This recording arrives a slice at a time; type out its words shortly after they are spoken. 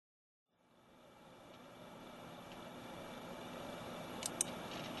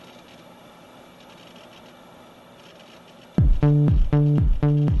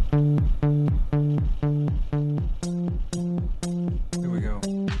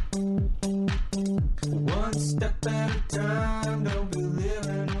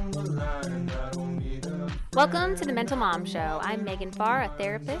Welcome to the Mental Mom Show. I'm Megan Farr, a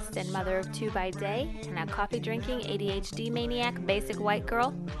therapist and mother of two by day, and a coffee drinking ADHD maniac, basic white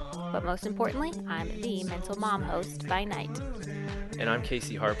girl. But most importantly, I'm the mental mom host by night. And I'm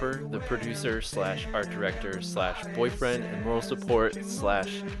Casey Harper, the producer slash art director slash boyfriend and moral support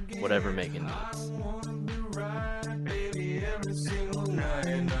slash whatever Megan needs.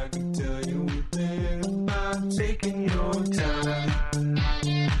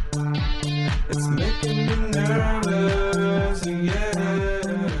 It's making me nervous,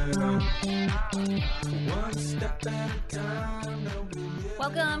 One step at a time.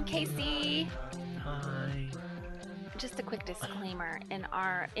 Welcome, Casey. Hi. Just a quick disclaimer. In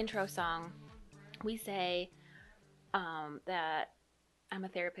our intro song, we say that I'm a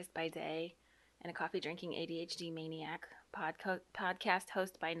therapist by day and a coffee drinking ADHD maniac podcast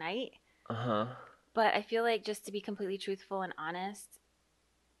host by night. Uh-huh. But I feel like, just to be completely truthful and honest,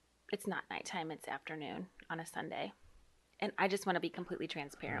 it's not nighttime, it's afternoon on a Sunday. And I just want to be completely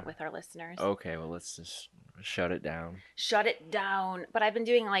transparent with our listeners. Okay, well, let's just shut it down. Shut it down. But I've been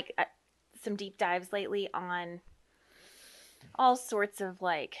doing like some deep dives lately on all sorts of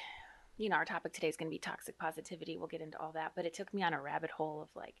our topic today is going to be toxic positivity. We'll get into all that. But it took me on a rabbit hole of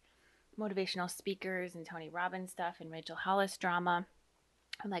like motivational speakers and Tony Robbins stuff and Rachel Hollis drama.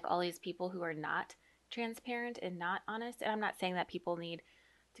 And like all these people who are not transparent and not honest. And I'm not saying that people need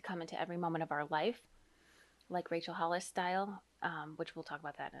to come into every moment of our life, like Rachel Hollis style, which we'll talk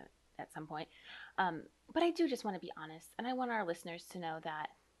about that at some point. But I do just want to be honest, and I want our listeners to know that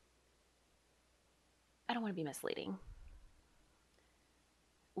I don't want to be misleading.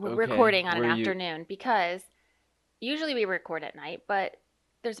 We're recording on an afternoon because usually we record at night, but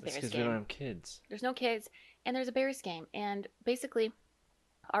there's a Bears game. Because we don't have kids. There's no kids, and there's a Bears game, and basically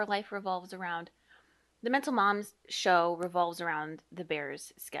our life revolves around the Mental Moms show revolves around the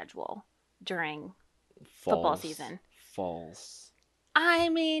Bears' schedule during football season. False. I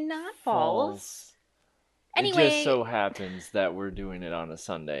mean, not false. Anyway, it just so happens that we're doing it on a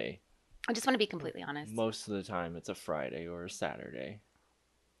Sunday. I just want to be completely honest. Most of the time, it's a Friday or a Saturday.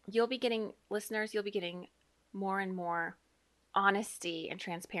 Listeners, you'll be getting more and more honesty and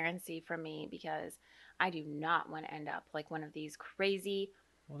transparency from me because I do not want to end up like one of these crazy...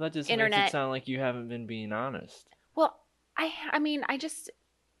 Well, that just makes it sound like you haven't been being honest. Well, I mean, I just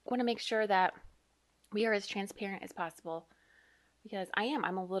want to make sure that we are as transparent as possible because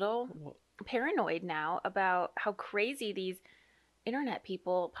I'm a little paranoid now about how crazy these internet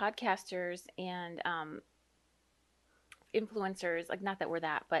people, podcasters, and influencers, like, not that we're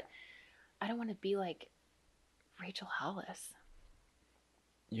that, but I don't want to be like Rachel Hollis.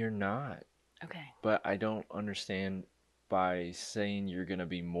 You're not. Okay. But I don't understand by saying you're going to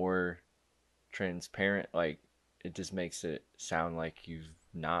be more transparent, like, it just makes it sound like you've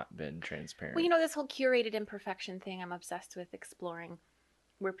not been transparent. Well, this whole curated imperfection thing I'm obsessed with exploring,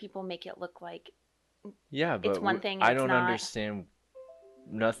 where people make it look like but it's one thing and I it's don't not. understand.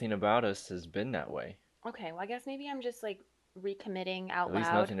 Nothing about us has been that way. Okay, well, I guess maybe I'm just like recommitting out loud. At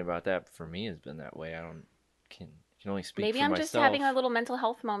least nothing about that for me has been that way. I can only speak maybe for I'm myself. Just having a little mental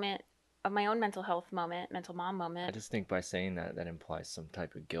health moment of my own mental health moment, mental mom moment. I just think by saying that implies some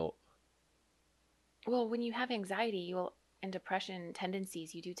type of guilt. Well, when you have anxiety and depression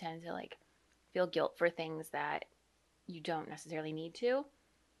tendencies, you do tend to like feel guilt for things that you don't necessarily need to.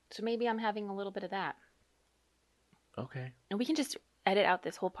 So maybe I'm having a little bit of that. Okay. And we can just edit out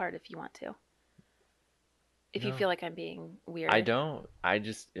this whole part if you want to. If you feel like I'm being weird. I don't.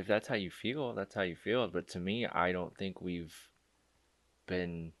 If that's how you feel, that's how you feel. But to me, I don't think we've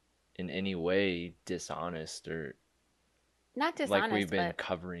been in any way dishonest or not dishonest, like we've been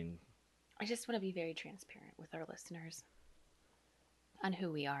covering. I just want to be very transparent with our listeners on who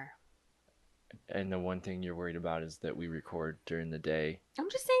we are. And the one thing you're worried about is that we record during the day. I'm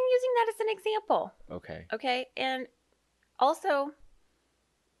just saying, using that as an example. Okay. And also,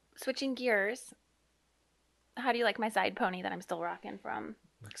 switching gears, how do you like my side pony that I'm still rocking from?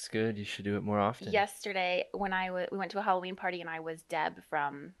 Looks good. You should do it more often. Yesterday, when we went to a Halloween party and I was Deb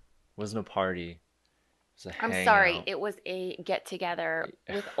from... Wasn't a party. It was a I'm sorry. It was a get-together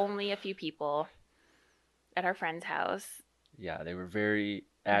with only a few people at our friend's house. Yeah, they were very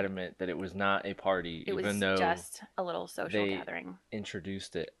adamant that it was not a party, even though just a little social gathering.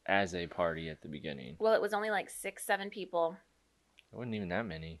 Introduced it as a party at the beginning. Well, it was only like 6-7 people. It wasn't even that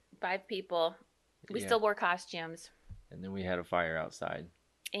many. 5 people. We still wore costumes. And then we had a fire outside.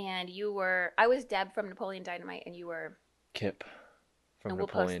 And I was Deb from Napoleon Dynamite, and you were... Kip from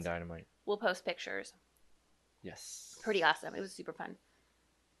Napoleon Dynamite. We'll post pictures. Yes. Pretty awesome. It was super fun.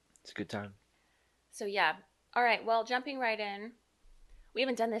 It's a good time. So, yeah. All right. Well, jumping right in. We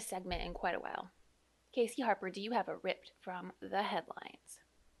haven't done this segment in quite a while. Casey Harper, do you have a ripped from the headlines?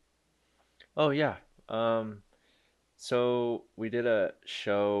 Oh yeah. So we did a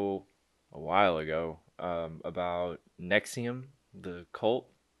show a while ago about Nexium, the cult,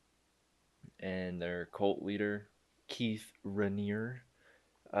 and their cult leader, Keith Raniere.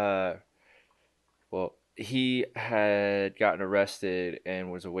 Uh, well, he had gotten arrested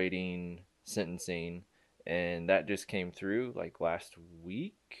and was awaiting sentencing, and that just came through like last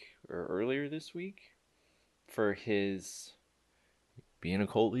week or earlier this week for his being a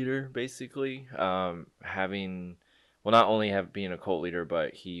cult leader, basically. Having, well, not only have being a cult leader,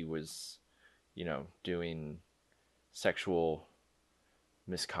 but he was, doing sexual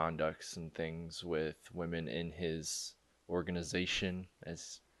misconducts and things with women in his organization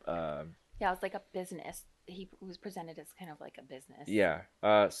as Yeah, it was like a business. He was presented as kind of like a business. yeah.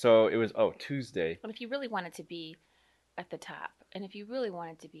 So it was Tuesday. But if you really wanted to be at the top, and if you really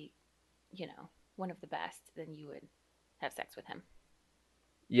wanted to be, one of the best, then you would have sex with him.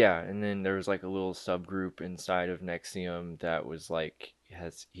 Yeah, and then there was like a little subgroup inside of Nexium that was like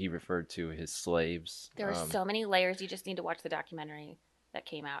has he referred to his slaves. There are so many layers. You just need to watch the documentary that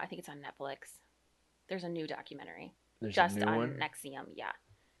came out. I think it's on Netflix. There's a new documentary There's just a new on one. Nexium. Yeah,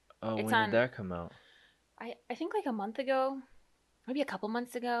 Oh, it's when on. did that come out? I think like a month ago, maybe a couple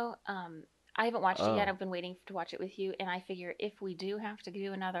months ago. I haven't watched it yet. Oh, I've been waiting to watch it with you, and I figure if we do have to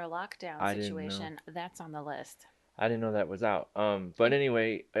do another lockdown I didn't know. situation, that's on the list. I didn't know that was out. But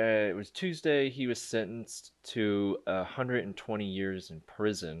anyway, it was Tuesday. He was sentenced to 120 years in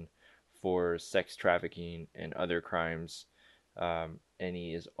prison for sex trafficking and other crimes. And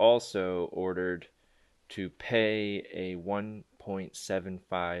he is also ordered to pay a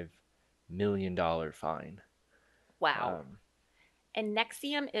 $1.75 million fine. Wow. Um, And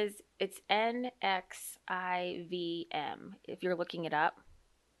Nexium it's NXIVM. If you're looking it up,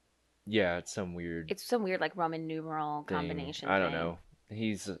 yeah, it's some weird it's some weird like Roman numeral thing. combination I don't thing. know.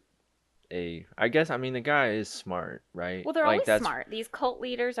 I guess, I mean, the guy is smart, right? Well, they're Like, always that's, smart. These cult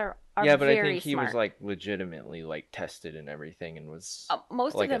leaders are yeah, but I think very he was smart. like legitimately like tested and everything and was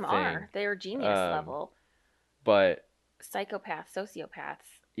Most of like a them thing. are. They're genius Um, level but psychopaths, sociopaths,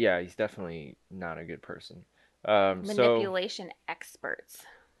 yeah, he's definitely not a good person. So manipulation experts.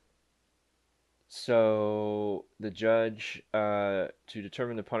 the judge, to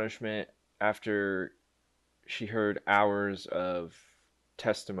determine the punishment after she heard hours of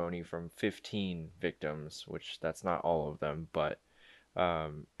testimony from 15 victims, which that's not all of them, but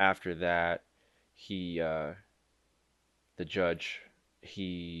after that, he the judge,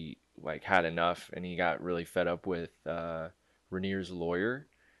 he like had enough and he got really fed up with Rainier's lawyer,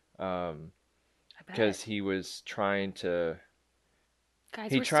 um, I because bet. Guys,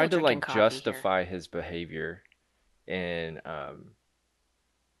 he we're still tried to drinking like coffee here. justify his behavior, and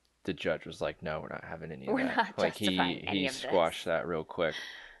the judge was like, no, we're not having any of We're that. not Like justifying he any of this. squashed that real quick.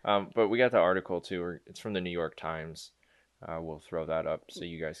 But we got the article too. It's from the New York Times. We'll throw that up so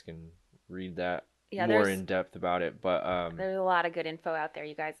you guys can read that Yeah, more in depth about it. But there's a lot of good info out there,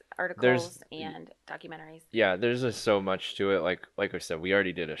 you guys. there's Articles and documentaries. yeah, there's just so much to it. Like I said, we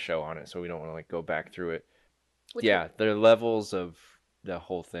already did a show on it, so we don't want to like go back through it. Which Yeah, the levels of the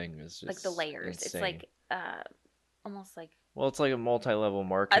whole thing is like the just layers. It's insane. like almost like Well, it's like a multi-level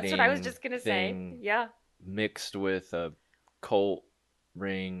that's what I was marketing just gonna say. thing Yeah. mixed with a cult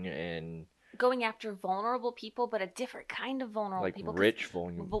ring and Going after vulnerable people, but a different kind of vulnerable like people. rich Rich,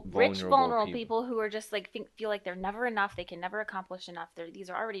 vulnerable vulnerable people. people who are just like feel like they're never enough. They can never accomplish enough. These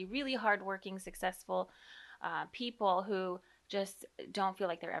are already really hardworking, successful people who just don't feel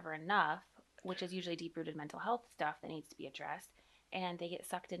like they're ever enough, which is usually deep rooted mental health stuff that needs to be addressed. And they get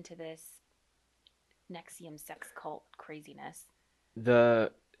sucked into this Nexium sex cult craziness.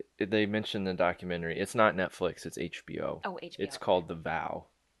 The They mentioned the documentary. It's not Netflix, it's HBO. Oh, HBO. It's called The Vow.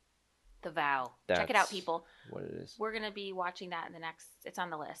 The Vow. Check it out, That's people. what it is. We're going to be watching that in the next, it's on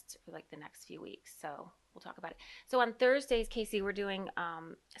the list for like the next few weeks. So we'll talk about it. So on Thursdays, Casey, we're doing,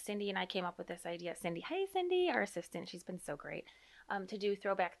 Cindy and I came up with this idea. Cindy, hey, Cindy, our assistant, she's been so great, to do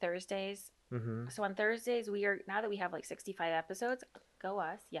Throwback Thursdays. Mm-hmm. So on Thursdays, now that we have like 65 episodes, go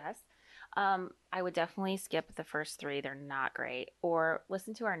us, yes. I would definitely skip the first 3. They're not great. Or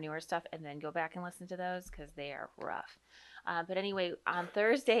listen to our newer stuff and then go back and listen to those because they are rough. But anyway, on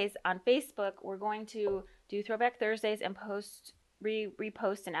Thursdays on Facebook, we're going to do Throwback Thursdays and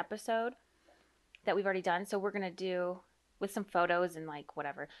repost an episode that we've already done. So we're going to do with some photos and like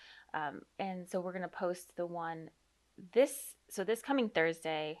whatever. And so we're going to post the one this coming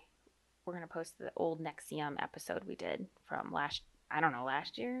Thursday, we're going to post the old Nexium episode we did from last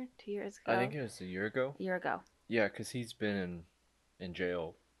year, 2 years ago. I think it was a year ago. A year ago. Yeah, because he's been in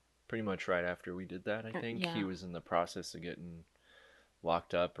jail pretty much right after we did that, I think. Yeah. He was in the process of getting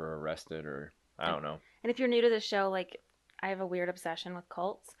locked up or arrested or I don't know. And if you're new to the show, like I have a weird obsession with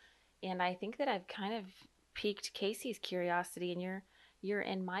cults, and I think that I've kind of piqued Casey's curiosity, and you're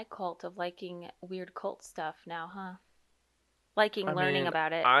in my cult of liking weird cult stuff now, huh? Liking I learning mean,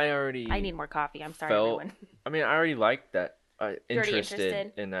 about it. I I need already more coffee. I'm sorry, felt. everyone. I mean, I already liked that. You're already Interested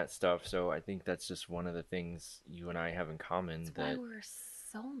interested. in that stuff, so I think that's just one of the things you and I have in common. That's why we're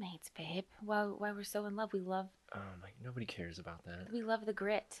soulmates, babe. Why we're so in love. Like nobody cares about that. We love the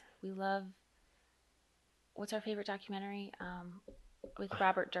grit. We love. What's our favorite documentary? With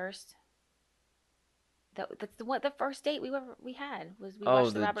Robert Durst. That's the first date we had was we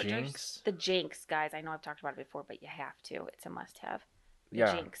watched the the Robert Jinx. Durst. The Jinx, guys. I know I've talked about it before, but you have to. It's a must-have. The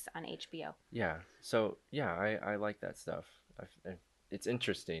Yeah, Jinx on HBO. yeah. So yeah, I like that stuff. It's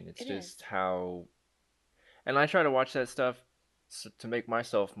interesting. It's It just is. how, and I try to watch that stuff to make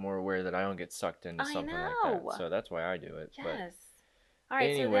myself more aware that I don't get sucked into I something like know. that. So that's why I do it. But Yes. All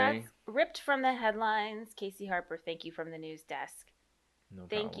right, so anyway, that's ripped from the headlines. Casey Harper, thank you from the news desk. no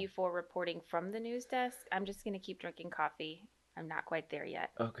Thank problem. you for reporting from the news desk. I'm just going to keep drinking coffee. I'm not quite there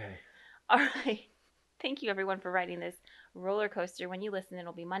yet. Okay. All right. Thank you, everyone, for riding this roller coaster. When you listen,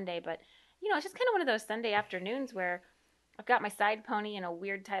 it'll be Monday. But, it's just kind of one of those Sunday afternoons where I've got my side pony and a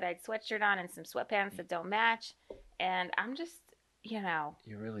weird tie-dyed sweatshirt on and some sweatpants that don't match. And I'm just,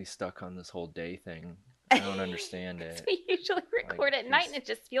 You're really stuck on this whole day thing. I don't understand it. we usually record at night and it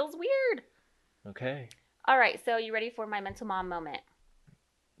just feels weird. Okay. All right. So you ready for my mental mom moment?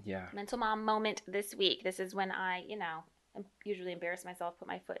 Yeah. Mental mom moment this week. This is when I, usually embarrass myself, put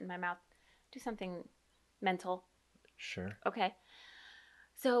my foot in my mouth, do something mental. Sure. Okay.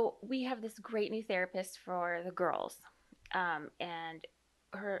 So we have this great new therapist for the girls. And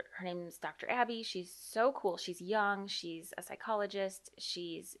her name is Dr. Abby. She's so cool. She's young. She's a psychologist.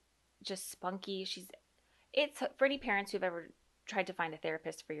 She's just spunky. It's for any parents who've ever tried to find a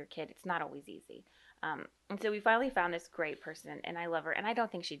therapist for your kid. It's not always easy. And so we finally found this great person, and I love her. And I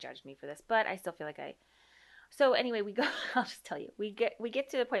don't think she judged me for this, but I still feel like So anyway, we go. I'll just tell you. We get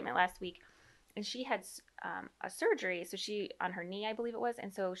to the appointment last week, and she had a surgery. So she on her knee, I believe it was,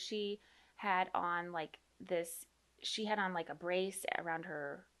 and so she had on like this. She had on like a brace around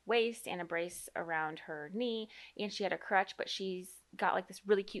her waist and a brace around her knee, and she had a crutch, but she's got like this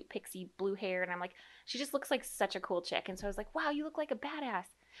really cute pixie blue hair, and I'm like, she just looks like such a cool chick. And so I was like, wow, you look like a badass.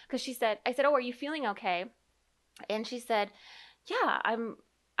 Because I said, oh, are you feeling okay? And she said, yeah,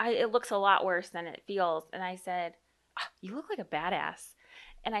 it looks a lot worse than it feels. And I said, you look like a badass.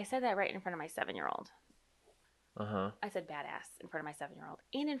 And I said that right in front of my 7-year-old. Uh-huh. I said badass in front of my 7-year-old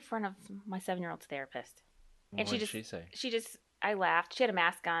and in front of my 7-year-old's therapist. And What did she say? I laughed. She had a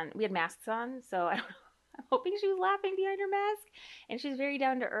mask on. We had masks on, so I don't know. I'm hoping she was laughing behind her mask. And she's very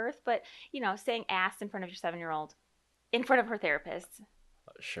down to earth, but, saying ass in front of your 7-year-old, in front of her therapist.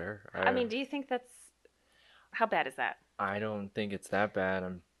 Sure. I mean, do you think how bad is that? I don't think it's that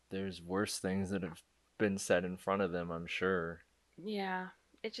bad. There's worse things that have been said in front of them, I'm sure. Yeah.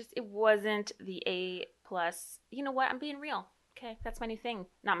 It wasn't the A plus. You know what? I'm being real. Okay. That's my new thing.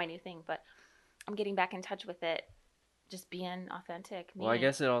 Not my new thing, but I'm getting back in touch with it. Just being authentic. Well, I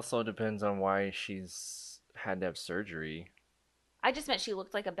guess it also depends on why she's had to have surgery. I just meant she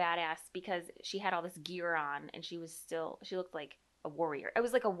looked like a badass because she had all this gear on and she looked like a warrior. It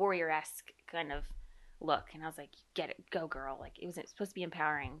was like a warrior-esque kind of look. And I was like, get it, go girl. Like it wasn't supposed to be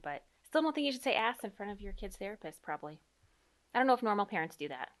empowering, but still don't think you should say ass in front of your kid's therapist, probably. I don't know if normal parents do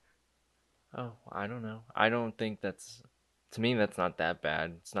that. Oh, I don't know. I don't think to me, that's not that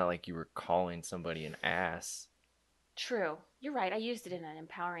bad. It's not like you were calling somebody an ass. True. You're right. I used it in an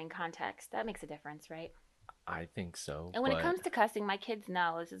empowering context. That makes a difference, right? I think so. And when it comes to cussing, my kids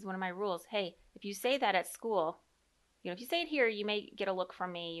know this is one of my rules. Hey, if you say that at school, if you say it here, you may get a look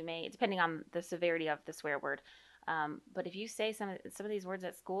from me. You may, depending on the severity of the swear word. But if you say some of these words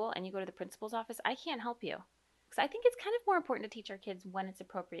at school and you go to the principal's office, I can't help you. Because I think it's kind of more important to teach our kids when it's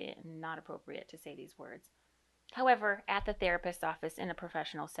appropriate and not appropriate to say these words. However, at the therapist's office in a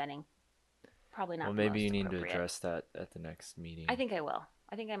professional setting, probably not. Well, the maybe most you need to appropriate. address that at the next meeting. I think I will.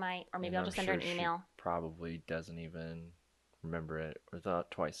 I think I might, or maybe And I'll just send her an she email. probably doesn't even remember it or thought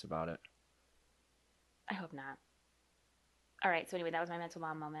twice about it. I hope not. All right. So anyway, that was my mental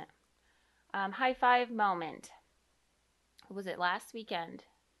mom moment. High five moment. What was it? Last weekend,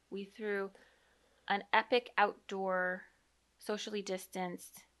 we threw an epic outdoor, socially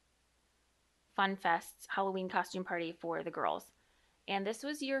distanced, fun fest Halloween costume party for the girls. And this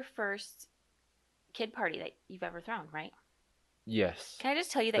was your first kid party that you've ever thrown, right? Yes. Can I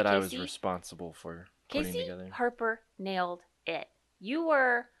just tell you that I Casey, was responsible for putting Casey together. Harper nailed it. You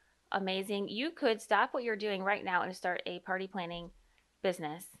were amazing. You could stop what you're doing right now and start a party planning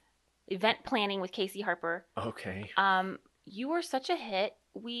business, event planning with Casey Harper. Okay. You were such a hit.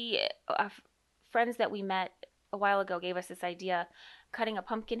 Friends that we met a while ago gave us this idea, cutting a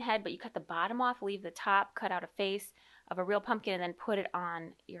pumpkin head, but you cut the bottom off, leave the top, cut out a face of a real pumpkin, and then put it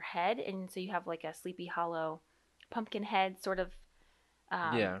on your head, and so you have like a Sleepy Hollow pumpkin head sort of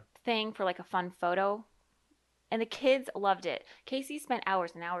Yeah. thing for like a fun photo. And the kids loved it. Casey spent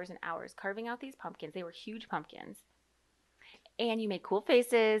hours and hours and hours carving out these pumpkins. They were huge pumpkins. And you made cool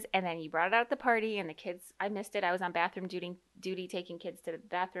faces, and then you brought it out at the party, and the kids, I missed it. I was on bathroom duty taking kids to the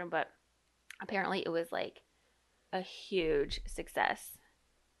bathroom, but apparently it was like a huge success.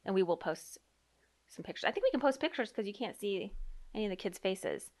 And we will post some pictures. I think we can post pictures because you can't see any of the kids'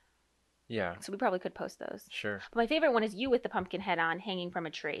 faces. Yeah. So we probably could post those. Sure. But my favorite one is you with the pumpkin head on hanging from a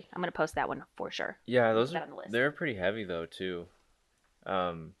tree. I'm going to post that one for sure. Yeah, Put those that are on the list. they're pretty heavy though too.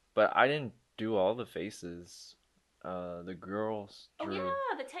 But I didn't do all the faces. The girls Oh, drew. yeah.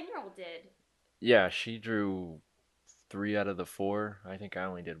 The 10-year-old did. Yeah, she drew 3 out of the 4. I think I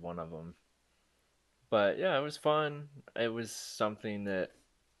only did one of them. But yeah, it was fun. It was something that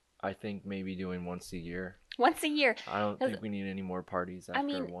I think maybe doing once a year. Once a year. I don't 'Cause, think we need any more parties I after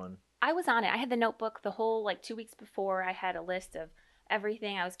mean, one. I was on it. I had the notebook the whole like 2 weeks before. I had a list of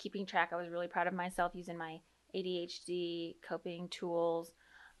everything. I was keeping track. I was really proud of myself using my ADHD coping tools.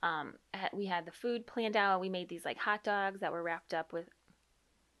 We had the food planned out. We made these like hot dogs that were wrapped up with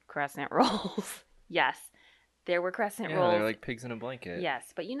crescent rolls. Yes, there were crescent Yeah, rolls. they're like pigs in a blanket.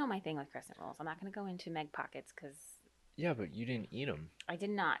 Yes, but you know my thing with crescent rolls. I'm not going to go into Meg Pockets because Yeah, but you didn't eat them, I did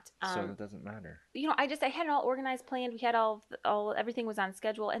not. so it doesn't matter. You know, I had it all organized, planned. We had all everything was on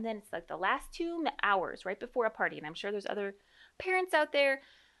schedule, and then it's like the last 2 hours right before a party, and I'm sure there's other parents out there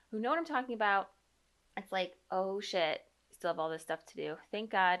who know what I'm talking about. It's like, oh shit, still have all this stuff to do. Thank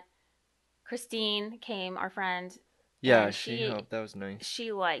God, Christine came, our friend. Yeah, and she helped. That was nice.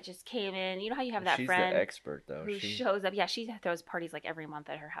 She like just came in. You know how you have that She's friend the expert though. who She shows up. Yeah, she throws parties like every month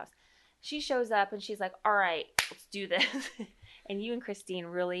at her house. She shows up and she's like, all right, let's do this. And you and Christine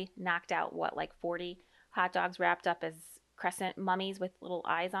really knocked out what, like 40 hot dogs wrapped up as crescent mummies with little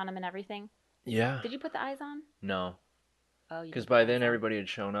eyes on them and everything. Yeah. Did you put the eyes on? No, Oh, you because put by the eyes then on. everybody had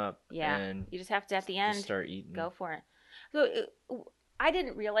shown up. Yeah, And you just have to at the just end start eating. go for it. So I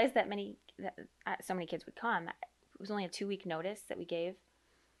didn't realize that so many kids would come. It was only a 2-week notice that we gave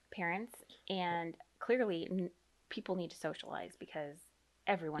parents, and clearly people need to socialize because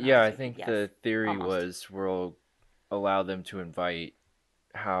everyone. Yeah, else I think yes, the theory almost. was we'll allow them to invite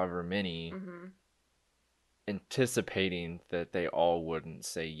however many, Mm-hmm. anticipating that they all wouldn't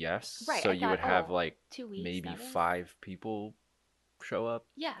say yes. Right, So I you would thought, have oh, like 2 weeks. maybe notice? 5 people show up.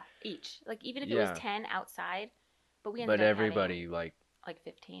 Yeah, each. Like even if it Yeah. was 10 outside, but we ended But up everybody having, like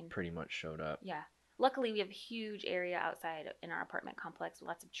 15. pretty much showed up. Yeah. Luckily, we have a huge area outside in our apartment complex with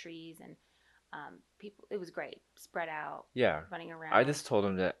lots of trees and people. It was great, spread out, Yeah. running around. I just told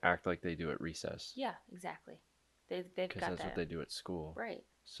them to act like they do at recess. Yeah, exactly. They've Because got that's that what they do at school. right.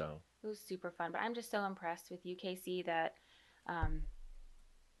 So It was super fun. But I'm just so impressed with you, Casey, that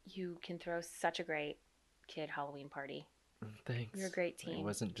you can throw such a great kid Halloween party. thanks. You're a great It team.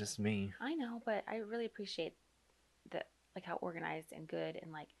 wasn't just me. I know, but I really appreciate that, like how organized and good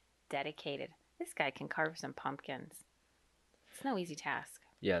and like dedicated. This guy can carve some pumpkins. It's no easy task.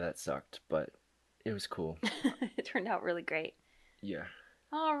 Yeah, that sucked, but it was cool. It turned out really great. Yeah.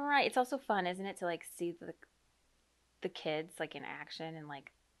 All right, it's also fun, isn't it, to like see the kids like in action and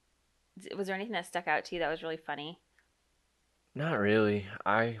like. Was there anything that stuck out to you that was really funny? Not really.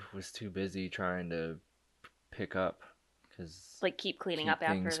 I was too busy trying to pick up because Like keep cleaning keep up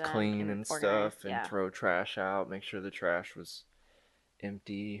after things them clean and organize, stuff, and yeah. throw trash out, make sure the trash was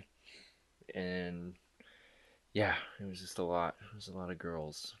empty, and yeah, it was just a lot. It was a lot of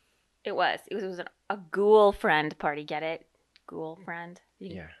girls. It was a ghoul friend party. Get it? Ghoul friend.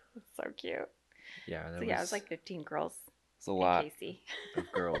 Yeah, It's so cute. yeah. So yeah, it was like 15 girls. it's a and lot Casey.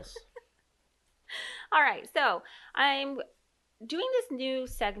 of girls. All right, so I'm doing this new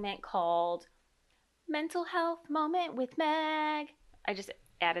segment called Mental Health Moment with Meg. I just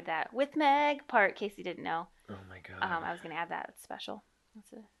added that with Meg part. Casey didn't know. Oh my god. I was going to add that. It's special.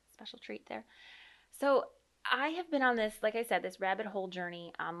 That's a special treat there. So I have been on this, like I said, this rabbit hole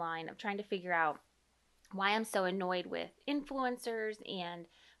journey online of trying to figure out why I'm so annoyed with influencers and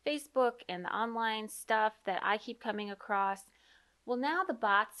Facebook and the online stuff that I keep coming across. Well, now the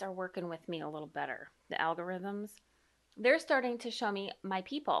bots are working with me a little better. The algorithms, they're starting to show me my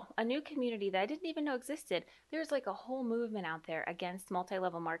people, a new community that I didn't even know existed. There's like a whole movement out there against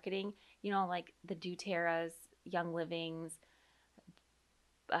multi-level marketing, you know, like the doTERRAs, Young Livings,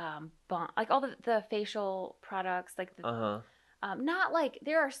 like all the facial products, like the Uh-huh. not like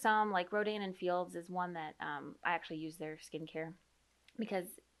there are some like Rodan and Fields is one that I actually use their skincare because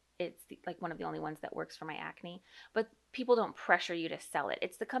it's like one of the only ones that works for my acne. But people don't pressure you to sell it.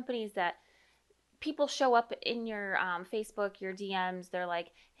 It's the companies that people show up in your Facebook, your DMs. They're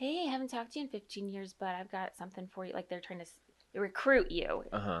like, "Hey, I haven't talked to you in 15 years, but I've got something for you." Like they're trying to recruit you.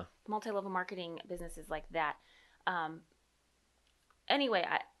 Uh-huh. Multi-level marketing businesses like that. Um, anyway,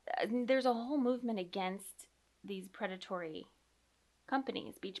 there's a whole movement against these predatory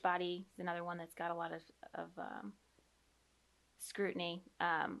companies. Beachbody is another one that's got a lot of scrutiny.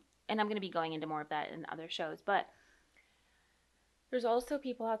 And I'm going to be going into more of that in other shows. But there's also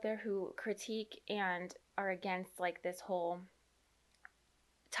people out there who critique and are against like this whole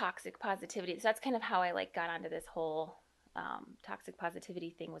toxic positivity. So that's kind of how I like got onto this whole toxic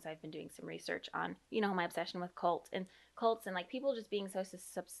positivity thing. Was I've been doing some research on my obsession with cults and like people just being so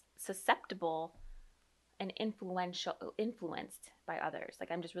susceptible and influenced by others.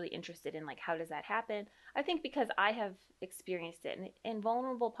 Like I'm just really interested in like how does that happen. I think because I have experienced it in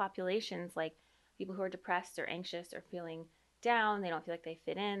vulnerable populations, like people who are depressed or anxious or feeling down, they don't feel like they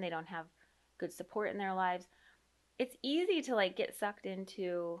fit in, they don't have good support in their lives. It's easy to like get sucked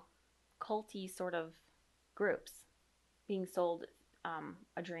into culty sort of groups, being sold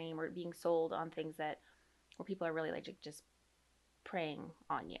a dream or being sold on things that where people are really like just preying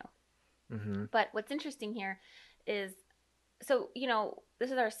on you. Mm-hmm. But what's interesting here is, so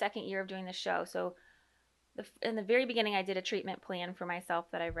this is our second year of doing the show. So in the very beginning, I did a treatment plan for myself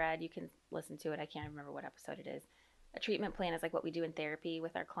that I read. You can listen to it. I can't remember what episode it is. A treatment plan is like what we do in therapy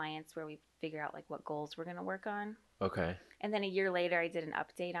with our clients, where we figure out like what goals we're going to work on. Okay. And then a year later, I did an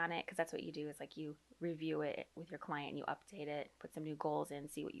update on it because that's what you do is like you review it with your client and you update it, put some new goals in,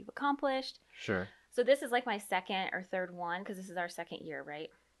 see what you've accomplished. Sure. So this is like my second or third one because this is our second year, right?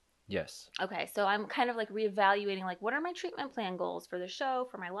 Yes. Okay, so I'm kind of like reevaluating like what are my treatment plan goals for the show,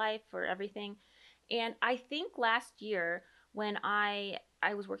 for my life, for everything. And I think last year when I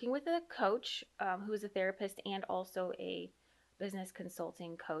was working with a coach who was a therapist and also a business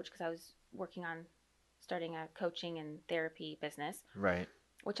consulting coach because I was working on starting a coaching and therapy business, Right.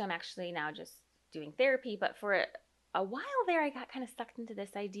 which I'm actually now just doing therapy. But for a while there, I got kind of sucked into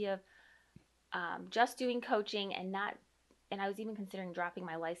this idea of just doing coaching and not, and I was even considering dropping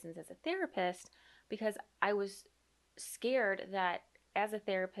my license as a therapist because I was scared that as a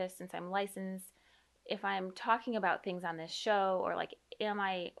therapist, since I'm licensed, if I'm talking about things on this show or like, am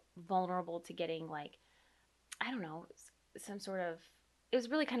I vulnerable to getting like, I don't know, some sort of, it was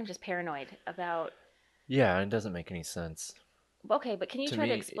really kind of just paranoid about. Yeah, it doesn't make any sense. Okay, but can you To try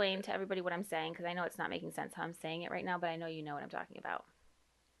to me, explain to everybody what I'm saying? Because I know it's not making sense how I'm saying it right now, but I know you know what I'm talking about.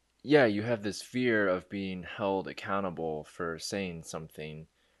 yeah, you have this fear of being held accountable for saying something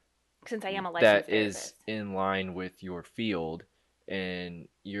Since I am a that licensed is therapist. in line with your field, and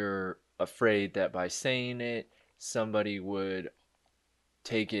you're afraid that by saying it, somebody would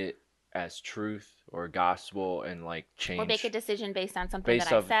take it as truth or gospel and like Or make a change decision based on something that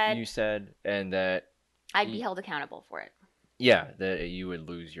based I off said, you said, and that I'd be held accountable for it. yeah, that you would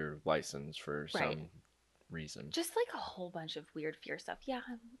lose your license for Right. some reason. Just like a whole bunch of weird fear stuff. Yeah,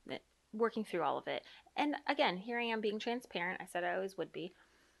 I'm working through all of it. And again, here I am being transparent. I said I always would be.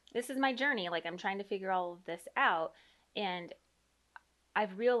 This is my journey. Like I'm trying to figure all of this out. And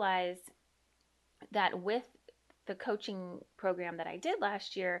I've realized that with the coaching program that I did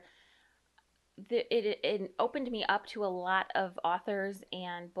last year, it opened me up to a lot of authors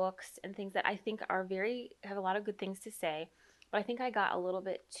and books and things that I think are have a lot of good things to say. But I think I got a little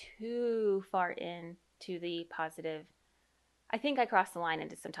bit too far into the positive. I think I crossed the line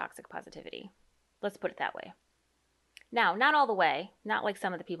into some toxic positivity. Let's put it that way. Now, not all the way, not like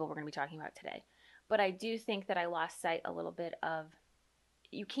some of the people we're going to be talking about today, but I do think that I lost sight a little bit of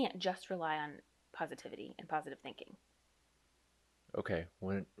you can't just rely on positivity and positive thinking. Okay,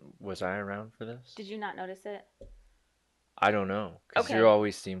 when was I around for this? Did you not notice it? I don't know, because Okay. you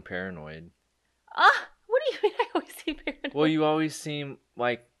always seem paranoid. What do you mean I always seem paranoid? Well, you always seem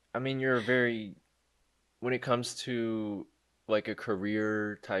like, I mean, you're very, when it comes to like a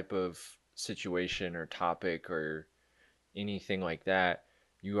career type of situation or topic or anything like that,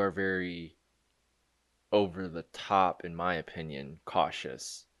 you are very over the top, in my opinion,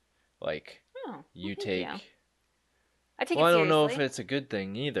 cautious. Like, Oh, you thank you. take, I take well, it I don't know if seriously it's a good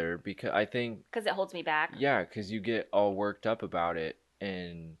thing either, because I think, because it holds me back. yeah, because you get all worked up about it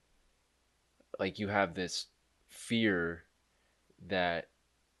and like you have this fear that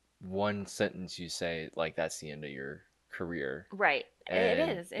one sentence you say like that's the end of your career, Right. It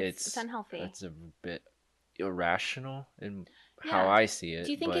and is. It's unhealthy. it's a bit irrational in how Yeah. I see it,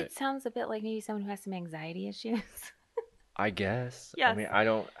 Do you think but it sounds a bit like maybe someone who has some anxiety issues? I guess. I Yes. mean, I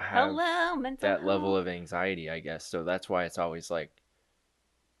don't have Hello, mental that level health. of anxiety, I guess. So that's why it's always like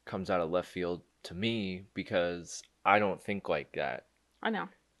comes out of left field to me because I don't think like that. I know.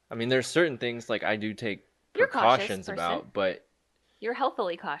 I mean, there's certain things like I do take You're a cautious precautions person. about, but You're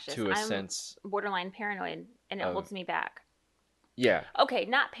healthily cautious. to a I'm sense borderline paranoid, and it of holds me back. yeah, Okay,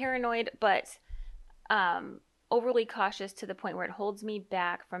 not paranoid, but um, overly cautious to the point where it holds me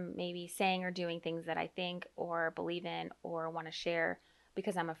back from maybe saying or doing things that I think or believe in or want to share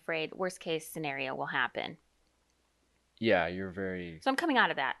because I'm afraid worst case scenario will happen. yeah, you're very So I'm coming out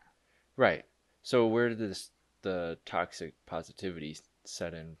of that. right. So where did the toxic positivity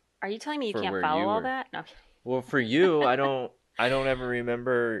set in Are you telling me you for can't where follow you all were? that? No. Well, for you, I don't ever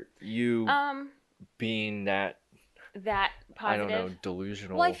remember you Um, being that that I don't know positive.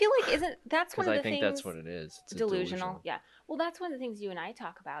 delusional Well, I feel like isn't that's one because of I the think things that's what it is. It's a delusional. delusional. Yeah. Well, that's one of the things you and I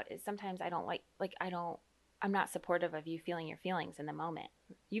talk about is sometimes I don't like I don't I'm not supportive of you feeling your feelings in the moment.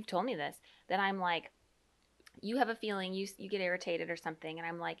 You've told me this that I'm like you have a feeling you get irritated or something and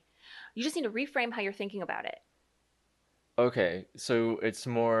I'm like you just need to reframe how you're thinking about it. Okay, so it's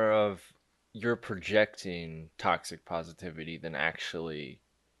more of you're projecting toxic positivity than actually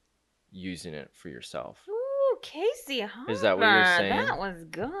using it for yourself. Ooh, Casey Is that Hopper. what you're That saying? was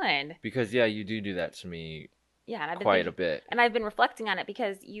good. Because yeah, you do that to me Yeah, and I've been quite a thinking bit. and I've been reflecting on it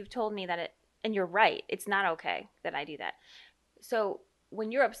because you've told me that it and you're right. It's not okay that I do that. So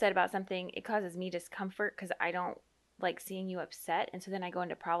when you're upset about something, it causes me discomfort because I don't like seeing you upset. And so then I go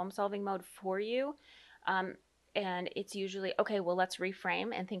into problem solving mode for you. Um, and it's usually, okay, well, let's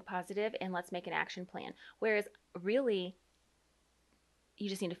reframe and think positive and let's make an action plan. Whereas really, you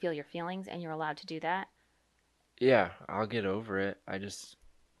just need to feel your feelings and you're allowed to do that. Yeah, I'll get over it. I just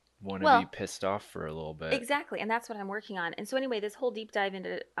want to be Well, pissed off for a little bit. exactly. And that's what I'm working on. And so, anyway, this whole deep dive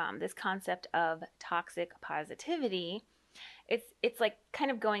into this concept of toxic positivity, it's like kind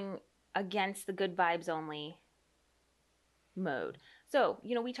of going against the good vibes only mode. So,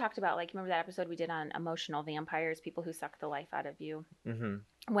 we talked about like remember that episode we did on emotional vampires, people who suck the life out of you.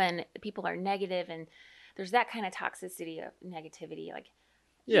 Mm-hmm. When people are negative and there's that kind of toxicity of negativity, like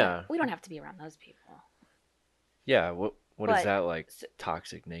Yeah. we don't have to be around those people. Yeah, what is But that like? so,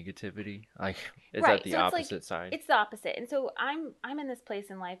 Toxic negativity? Like is right, that the so it's like opposite side? it's the opposite. And so I'm in this place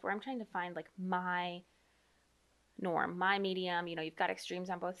in life where I'm trying to find like my norm, my medium. You've got extremes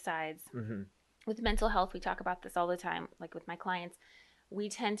on both sides. Mm-hmm. With mental health, we talk about this all the time, like with my clients. We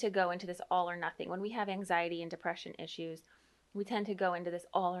tend to go into this all or nothing. When we have anxiety and depression issues, we tend to go into this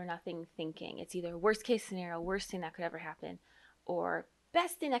all or nothing thinking. It's either worst case scenario, worst thing that could ever happen, or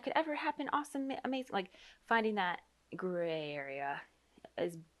best thing that could ever happen, awesome, amazing. Like finding that gray area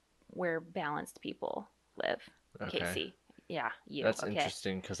is where balanced people live. Okay. Casey. Yeah, you. That's Okay.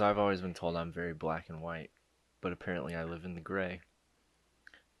 interesting because I've always been told I'm very black and white, but apparently I live in the gray.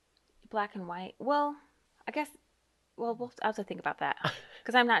 Black and white. Well, I guess. Well, we'll I have to think about that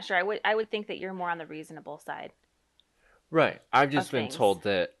because I'm not sure. I would think that you're more on the reasonable side Right. I've of just been things. told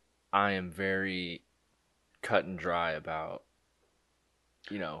that I am very cut and dry about,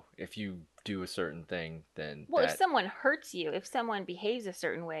 if you do a certain thing, then Well, if that, someone hurts you, if someone behaves a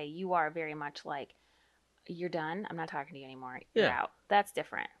certain way, you are very much like, you're done. I'm not talking to you anymore. You're yeah. out. That's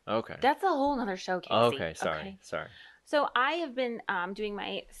different. Okay. That's a whole nother show, Casey. Okay, sorry. Sorry. So I have been doing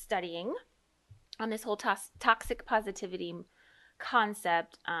my studying on this whole toxic positivity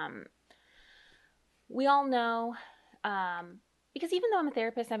concept. We all know, because even though I'm a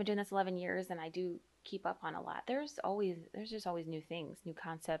therapist, and I've been doing this 11 years, and I do keep up on a lot. There's just always new things, new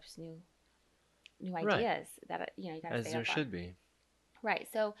concepts, new Right. ideas that you got to As stay there up on. should be. Right.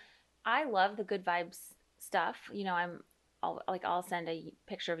 So I love the good vibes stuff. I'll send a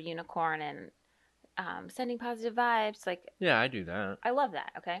picture of a unicorn and sending positive vibes. Like Yeah, I do that. I love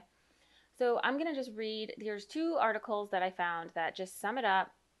that. Okay. So I'm gonna just read. There's 2 articles that I found that just sum it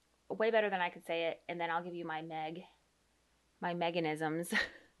up way better than I could say it, and then I'll give you my mechanisms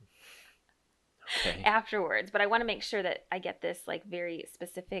Okay. afterwards. But I want to make sure that I get this like very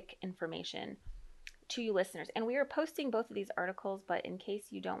specific information to you listeners. And we are posting both of these articles, but in case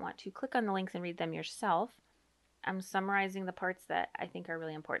you don't want to click on the links and read them yourself, I'm summarizing the parts that I think are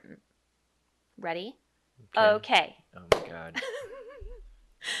really important. Ready? Okay. Oh my God.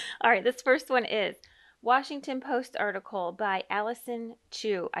 All right, this first one is Washington Post article by Allison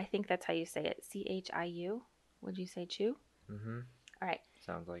Chu. I think that's how you say it. Chiu. Would you say Chu? Mm-hmm. All right.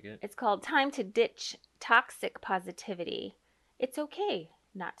 Sounds like it. It's called Time to Ditch Toxic Positivity. It's okay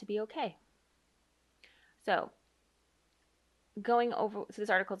not to be okay. So, this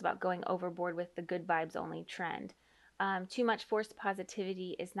article is about going overboard with the good vibes only trend. Too much forced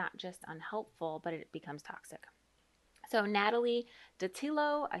positivity is not just unhelpful, but it becomes toxic. So Natalie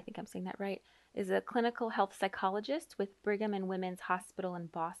Dattilo, I think I'm saying that right, is a clinical health psychologist with Brigham and Women's Hospital in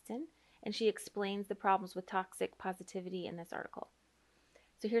Boston, and she explains the problems with toxic positivity in this article.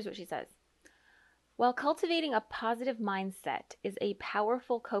 So here's what she says. While cultivating a positive mindset is a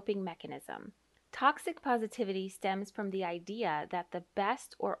powerful coping mechanism, toxic positivity stems from the idea that the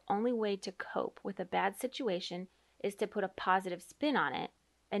best or only way to cope with a bad situation is to put a positive spin on it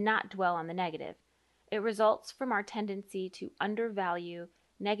and not dwell on the negative. It results from our tendency to undervalue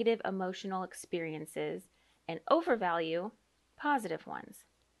negative emotional experiences and overvalue positive ones.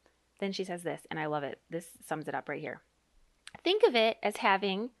 Then she says this, and I love it. This sums it up right here. Think of it as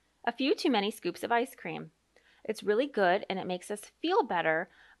having a few too many scoops of ice cream. It's really good and it makes us feel better,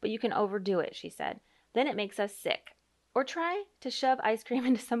 but you can overdo it, she said. Then it makes us sick. Or try to shove ice cream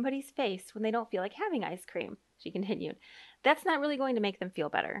into somebody's face when they don't feel like having ice cream, she continued. That's not really going to make them feel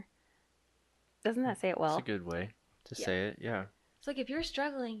better. Doesn't that say it well? That's a good way to Yeah. say it, yeah. It's like if you're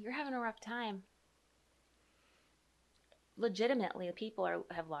struggling, you're having a rough time. Legitimately, people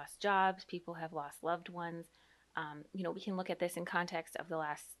have lost jobs, people have lost loved ones. We can look at this in context of the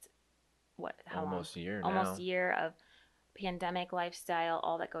last, how long? Almost a year Almost now. a year of pandemic lifestyle,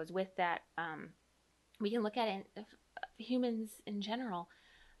 all that goes with that. We can look at it in humans in general.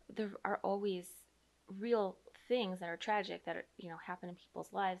 There are always real things that are tragic that happen in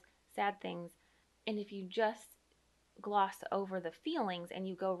people's lives, sad things. And if you just gloss over the feelings and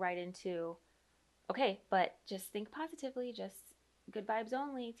you go right into, okay, but just think positively, just good vibes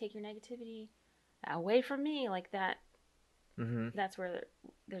only, take your negativity away from me, like that, Mm-hmm. that's where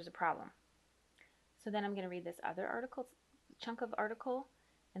there's a problem. So then I'm going to read this other chunk of article,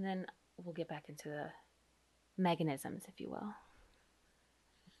 and then we'll get back into the mechanisms, if you will.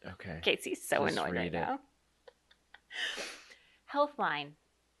 Okay. Casey's so Just annoyed right read it. now. Healthline.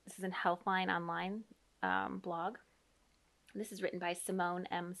 This is a Healthline online blog. This is written by Simone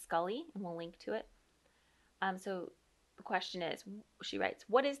M. Scully, and we'll link to it. So the question is, she writes,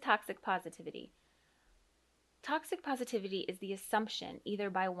 what is toxic positivity? Toxic positivity is the assumption,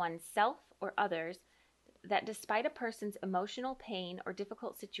 either by oneself or others, that despite a person's emotional pain or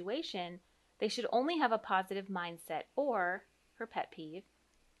difficult situation, they should only have a positive mindset or, her pet peeve,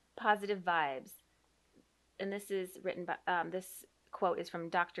 positive vibes. And this is written by, this quote is from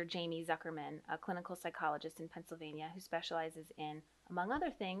Dr. Jamie Zuckerman, a clinical psychologist in Pennsylvania who specializes in, among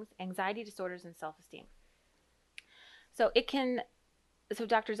other things, anxiety disorders and self-esteem. So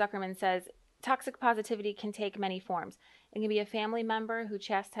Dr. Zuckerman says, toxic positivity can take many forms. It can be a family member who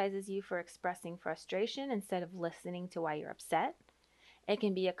chastises you for expressing frustration instead of listening to why you're upset. It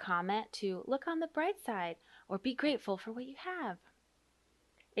can be a comment to look on the bright side or be grateful for what you have.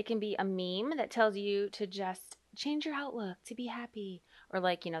 It can be a meme that tells you to just change your outlook to be happy, or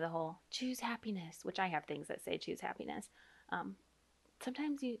the whole choose happiness, which I have things that say choose happiness.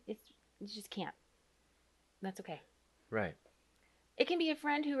 Sometimes you just can't. That's okay. Right. It can be a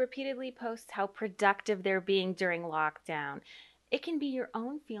friend who repeatedly posts how productive they're being during lockdown. It can be your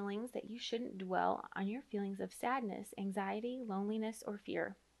own feelings that you shouldn't dwell on your feelings of sadness, anxiety, loneliness, or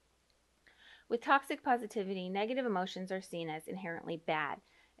fear. With toxic positivity, negative emotions are seen as inherently bad.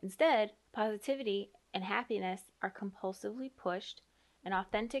 Instead, positivity and happiness are compulsively pushed, and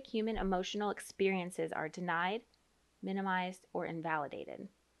authentic human emotional experiences are denied, minimized, or invalidated.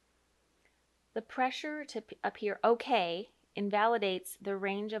 The pressure to appear okay invalidates the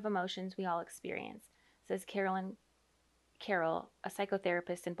range of emotions we all experience, says Carolyn Carroll, a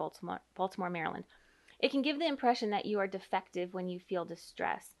psychotherapist in Baltimore, Maryland. It can give the impression that you are defective when you feel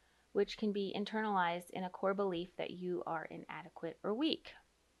distress, which can be internalized in a core belief that you are inadequate or weak.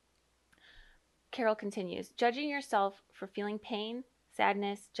 Carroll continues, judging yourself for feeling pain,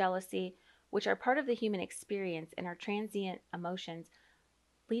 sadness, jealousy, which are part of the human experience and are transient emotions,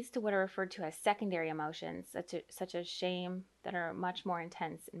 leads to what are referred to as secondary emotions, such as shame, that are much more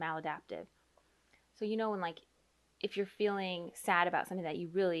intense and maladaptive. So when if you're feeling sad about something that you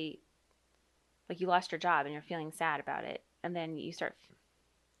really, you lost your job and you're feeling sad about it, and then you start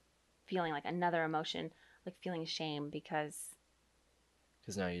feeling like another emotion, like feeling shame because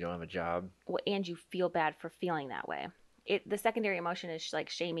now you don't have a job. And you feel bad for feeling that way. The secondary emotion is like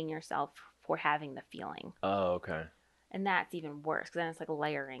shaming yourself for having the feeling. Oh, okay. And that's even worse because then it's like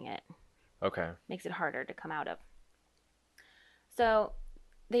layering it. Okay. Makes it harder to come out of. So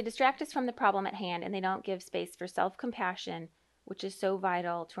they distract us from the problem at hand and they don't give space for self-compassion, which is so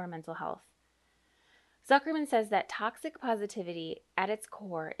vital to our mental health. Zuckerman says that toxic positivity at its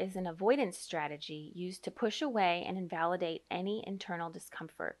core is an avoidance strategy used to push away and invalidate any internal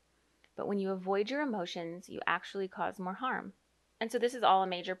discomfort. But when you avoid your emotions, you actually cause more harm. And so this is all a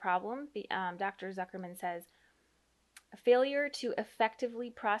major problem. Dr. Zuckerman says a failure to effectively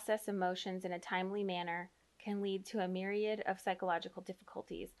process emotions in a timely manner can lead to a myriad of psychological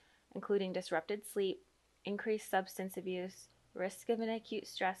difficulties, including disrupted sleep, increased substance abuse, risk of an acute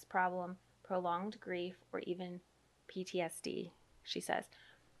stress problem, prolonged grief, or even PTSD, she says.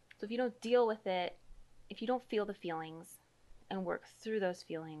 So if you don't deal with it, if you don't feel the feelings and work through those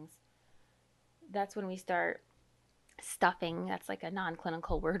feelings, that's when we start stuffing. That's like a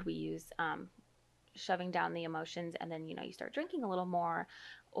non-clinical word we use, shoving down the emotions, and then you start drinking a little more,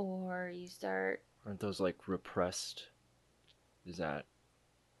 or you start. Aren't those like repressed? Is that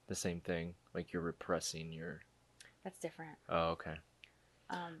the same thing? Like you're repressing your. That's different. Oh, okay.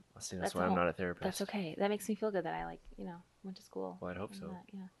 See, that's why I'm not a therapist. That's okay. That makes me feel good that I went to school. Well, I'd hope so. That,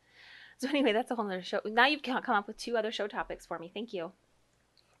 yeah. So anyway, that's a whole other show. Now you've come up with 2 other show topics for me. Thank you.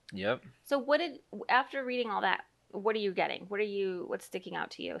 Yep. So after reading all that, what are you getting? What's sticking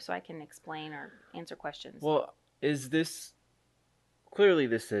out to you so I can explain or answer questions? Well, clearly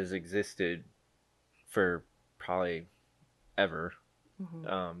this has existed for probably ever.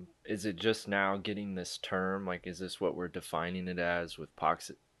 Mm-hmm. Is it just now getting this term? Like, is this what we're defining it as with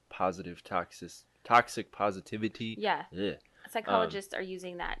toxic positivity? Yeah. Ugh. Psychologists are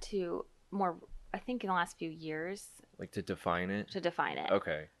using that to more, I think, in the last few years. Like to define it? To define it.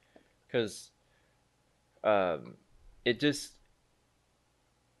 Okay. Because it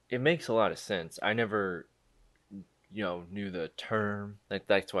makes a lot of sense. I never knew the term.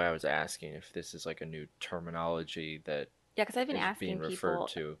 That's why I was asking if this is like a new terminology that yeah, because I've been is asking being people. referred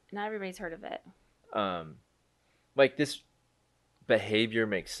to. Not everybody's heard of it. Like this behavior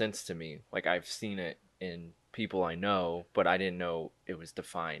makes sense to me. Like I've seen it in people I know, but I didn't know it was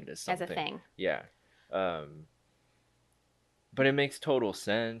defined as something. As a thing. Yeah. But it makes total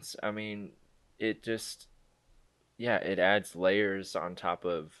sense. I mean, it just, yeah, it adds layers on top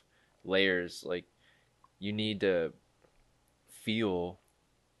of layers. Like you need to feel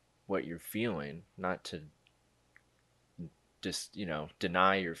what you're feeling, not to just,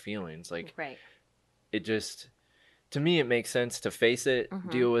 deny your feelings. Like Right. it just, to me, it makes sense to face it, Mm-hmm.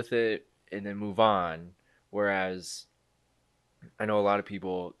 deal with it, and then move on. Whereas I know a lot of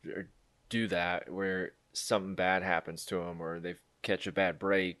people do that where something bad happens to them or they catch a bad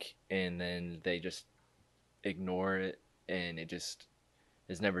break and then they just ignore it and it just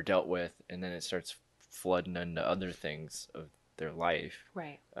is never dealt with, and then it starts flooding into other things of their life.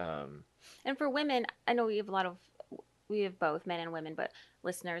 Right. And for women, I know we have both men and women, but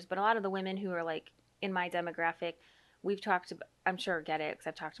listeners, but a lot of the women who are like in my demographic, we've talked about, I'm sure get it because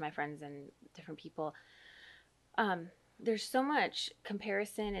I've talked to my friends and different people. There's so much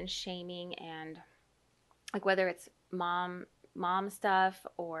comparison and shaming, and like whether it's mom stuff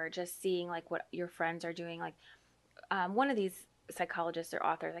or just seeing like what your friends are doing. Like one of these psychologists or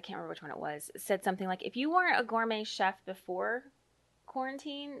authors, I can't remember which one it was, said something like, if you weren't a gourmet chef before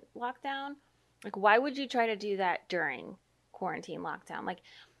quarantine lockdown, like why would you try to do that during quarantine lockdown? Like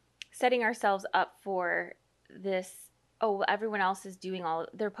setting ourselves up for this. Oh, everyone else is doing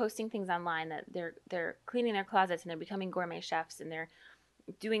they're posting things online that they're cleaning their closets and they're becoming gourmet chefs and they're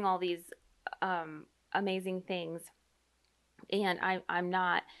doing all these amazing things, and I'm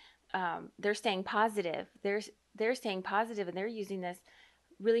not. They're staying positive. They're staying positive, and they're using this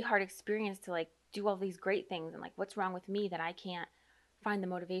really hard experience to like do all these great things. And like, what's wrong with me that I can't find the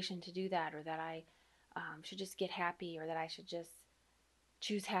motivation to do that, or that I should just get happy, or that I should just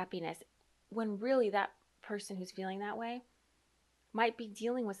choose happiness, when really that person who's feeling that way might be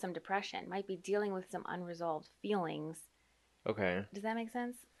dealing with some depression, might be dealing with some unresolved feelings. Okay. Does that make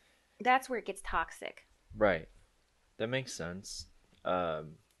sense? That's where it gets toxic. Right. That makes sense.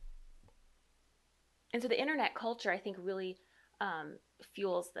 And so the internet culture, I think, really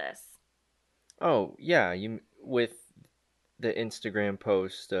fuels this. Oh, yeah, with the Instagram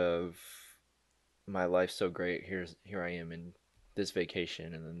post of my life's so great, here I am in this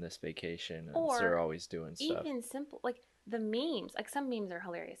vacation and then this vacation, and Or they're always doing stuff. Even simple, like the memes. Like some memes are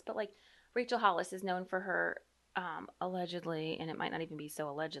hilarious, but like Rachel Hollis is known for her allegedly, and it might not even be so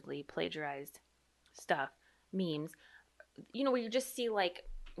allegedly, plagiarized stuff, memes. Where you just see like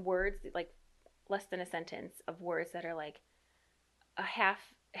words, like less than a sentence of words that are like a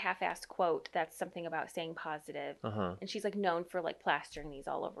half-assed quote that's something about staying positive. And she's like known for like plastering these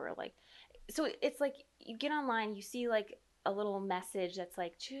all over. Like, so it's like you get online, you see like a little message that's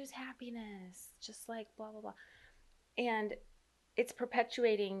like, choose happiness, just like blah blah blah, and it's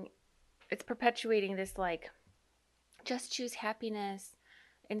perpetuating it's perpetuating this like just choose happiness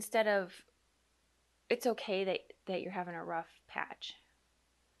instead of it's okay that you're having a rough patch.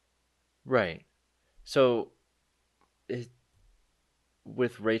 Right. So it,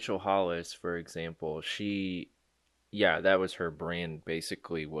 with Rachel Hollis, for example, that was her brand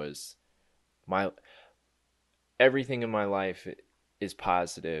basically was my everything in my life is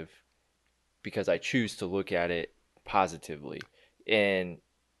positive because I choose to look at it positively and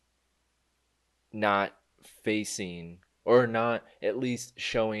not facing or not at least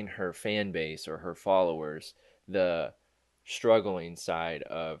showing her fan base or her followers the struggling side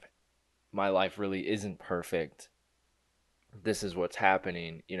of my life really isn't perfect. This is what's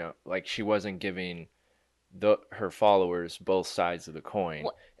happening, like she wasn't giving her followers both sides of the coin.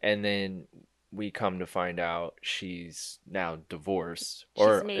 Well, And then we come to find out she's now divorced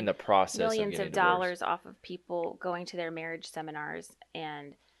or she's in made the process of millions getting of divorced. dollars off of people going to their marriage seminars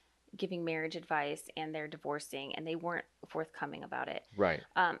and giving marriage advice, and they're divorcing, and they weren't forthcoming about it. Right.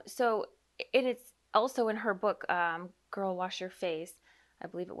 So, and it's also in her book, Girl Wash Your Face, I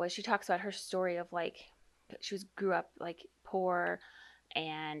believe it was. She talks about her story of like grew up like poor,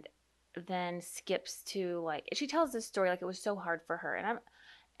 and then skips to like she tells this story like it was so hard for her,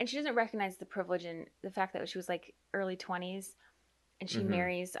 and she doesn't recognize the privilege and the fact that she was like early 20s, and she Mm-hmm.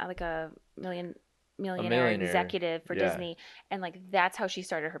 marries like a millionaire millionaire, executive for yeah. Disney, and like that's how she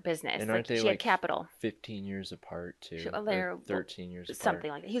started her business. And like aren't they she like had capital. 15 years apart too? They're Or 13 years apart. something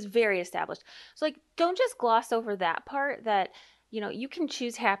like that. He was very established. So like don't just gloss over that part that you can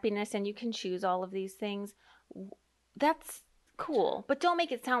choose happiness and you can choose all of these things. That's cool, but don't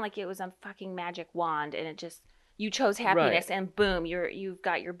make it sound like it was a fucking magic wand and it just you chose happiness Right. and boom, you've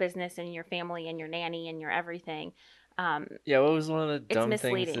got your business and your family and your nanny and your everything. Yeah, what was one of the It's dumb things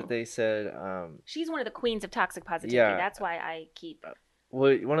misleading. that they said? She's one of the queens of toxic positivity. Yeah. That's why I keep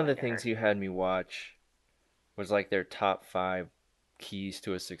Well, one of the going to things her. you had me watch was like their top 5 keys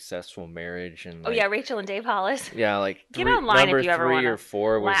to a successful marriage, and Oh like yeah, Rachel and Dave Hollis. yeah, like Get online number if you ever 3 wanna or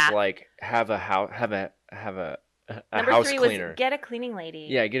 4 was laugh. like have a house, have a Number house 3 cleaner. was get a cleaning lady.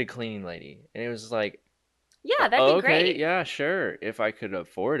 Yeah, get a cleaning lady, and it was like, Yeah, that'd oh, be okay, great. yeah, sure, if I could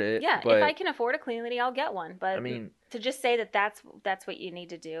afford it. Yeah, but if I can afford a cleaning lady, I'll get one. But I mean, to just say that that's what you need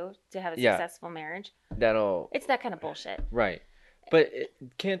to do to have a yeah, successful marriage, that'll it's that kind of bullshit. right. But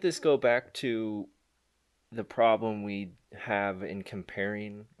can't this go back to the problem we have in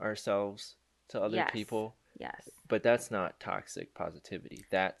comparing ourselves to other Yes. people? Yes. But that's not toxic positivity.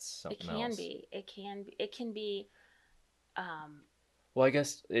 That's It something can else. be. It can be. It can be. Well, I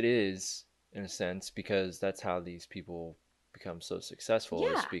guess it is in a sense because that's how these people become so successful.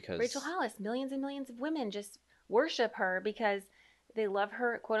 Yeah. Is because Rachel Hollis, millions and millions of women just worship her because they love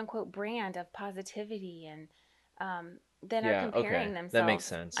her quote unquote brand of positivity and then are yeah, comparing okay, themselves. that makes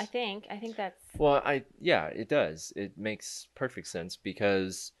sense. I think that's Well, yeah, it does. It makes perfect sense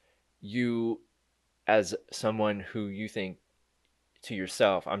because you, as someone who you think to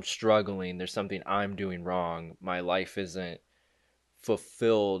yourself, I'm struggling, there's something I'm doing wrong, my life isn't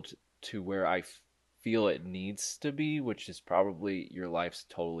fulfilled to where I feel it needs to be, which is probably your life's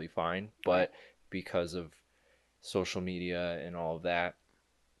totally fine, but because of social media and all of that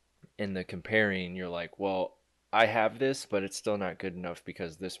and the comparing, you're like, well, I have this, but it's still not good enough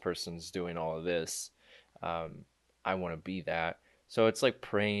because this person's doing all of this. I want to be that. So it's like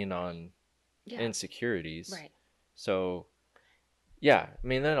preying on insecurities. right. So yeah, I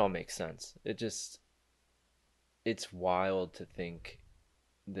mean, that all makes sense. It's wild to think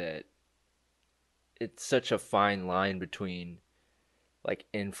that it's such a fine line between like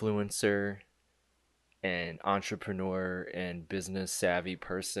influencer and entrepreneur and business savvy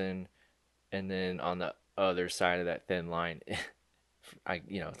person, and then on the other side of that thin line,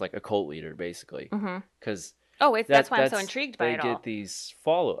 it's like a cult leader basically. Because That's why I'm so intrigued by it all. They get these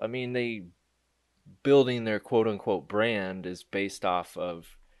I mean, they building their quote unquote brand is based off of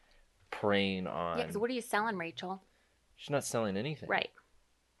preying on. Yeah, because what are you selling, Rachel? She's not selling anything. Right.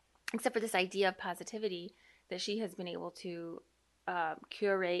 Except for this idea of positivity that she has been able to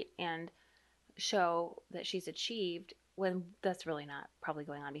curate and show that she's achieved when that's really not probably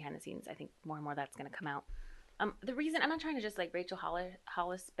going on behind the scenes. I think more and more that's going to come out. The reason I'm not trying to just like Rachel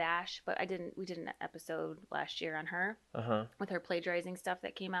Hollis bash, but we did an episode last year on her with her plagiarizing stuff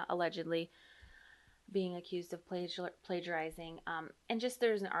that came out allegedly being accused of plagiarizing. And just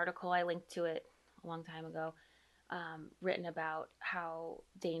there's an article, I linked to it a long time ago, written about how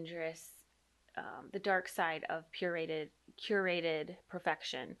dangerous the dark side of curated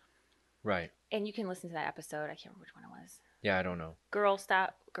perfection. Right. And you can listen to that episode. I can't remember which one it was. Yeah, I don't know. Girl,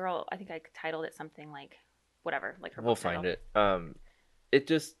 I think I titled it something like whatever, like her We'll book title. find it. It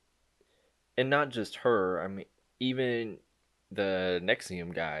just and not just her. I mean, even the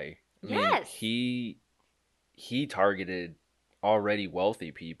Nexium guy. I mean, Yes. he targeted already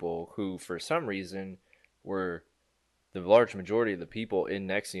wealthy people who, for some reason, were the large majority of the people in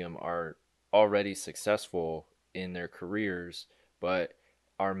Nexium are already successful in their careers, but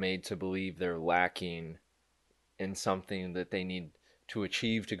are made to believe they're lacking in something that they need to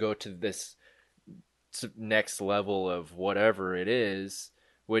achieve to go to this next level of whatever it is,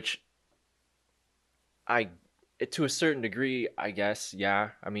 which I, to a certain degree, I guess, yeah.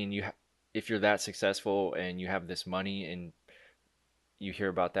 I mean, if you're that successful and you have this money and you hear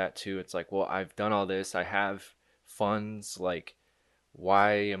about that too, it's like, well, I've done all this, I have funds, like,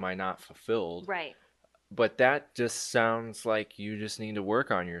 why am I not fulfilled? Right. But that just sounds like you just need to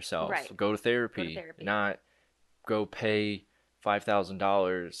work on yourself. Right. Go to therapy, not go pay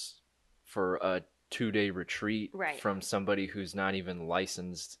 $5,000 for a 2-day retreat Right. from somebody who's not even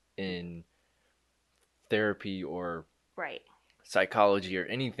licensed in therapy or Right. psychology or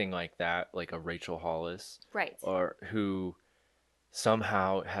anything like that, like a Rachel Hollis, Right. or who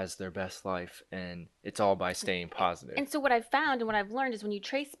somehow has their best life, and it's all by staying positive. And so what I've found and what I've learned is when you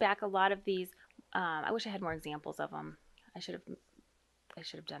trace back a lot of these, I wish I had more examples of them. I should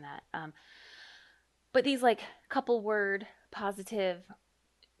have done that. But these like couple word positive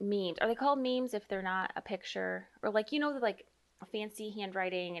memes, are they called memes if they're not a picture, or like, like fancy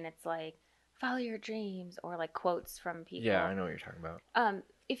handwriting and it's like follow your dreams, or like quotes from people. Yeah, I know what you're talking about.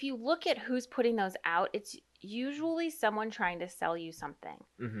 If you look at who's putting those out, it's usually someone trying to sell you something.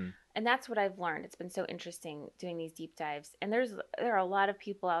 Mm-hmm. And that's what I've learned. It's been so interesting doing these deep dives. And there are a lot of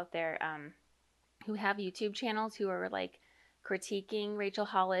people out there who have YouTube channels who are like critiquing Rachel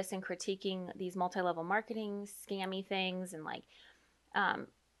Hollis and critiquing these multi-level marketing scammy things and like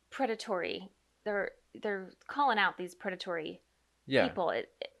predatory. They're calling out these predatory people.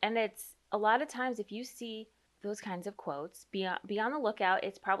 And it's a lot of times if you see those kinds of quotes, be on the lookout.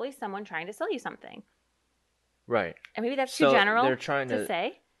 It's probably someone trying to sell you something. Right. And maybe that's So too general they're trying to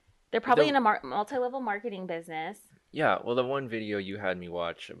say. They're probably in a multi-level marketing business. Yeah, well, the one video you had me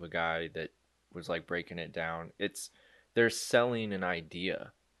watch of a guy that was like breaking it down, they're selling an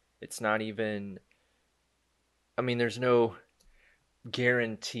idea. It's not even, I mean, there's no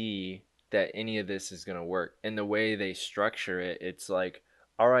guarantee that any of this is going to work. And the way they structure it, it's like,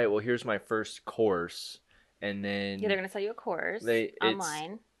 all right, well, here's my first course. And then they're going to sell you a course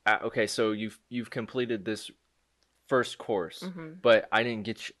online. Okay, so you've completed this first course, mm-hmm. but I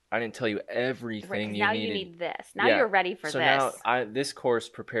didn't tell you everything you now needed. You need this. Now you're ready for so this. Now this course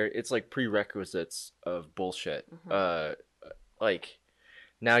it's like prerequisites of bullshit. Mm-hmm. Like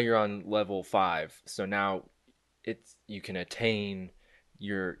now you're on level 5, so now you can attain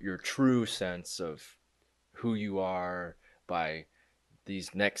your true sense of who you are by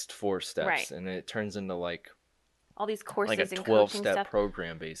these next 4 steps, right. And it turns into like all these courses, like a and 12-step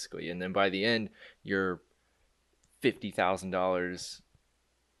program basically, and then by the end you're $50,000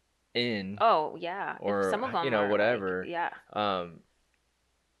 in. Oh yeah, or some of them are whatever. Like, yeah.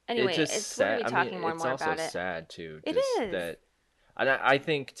 Anyway, it's sad. We're talking more and more about it. It's also sad too. It is. That, and I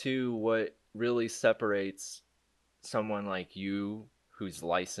think too, what really separates someone like you who's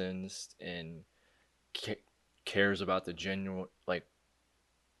licensed and cares about the genuine, like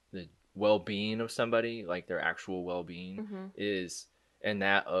the well-being of somebody, like their actual well-being, mm-hmm. is, and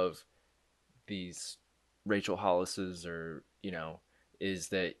that of these Rachel Hollis's, or is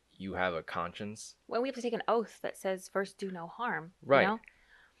that you have a conscience. Well, we have to take an oath that says first do no harm. Right. You know?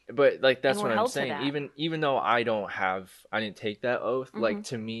 But like that's what I'm saying. Even though I didn't take that oath, mm-hmm. like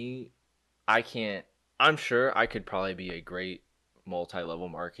to me, I can't. I'm sure I could probably be a great multi-level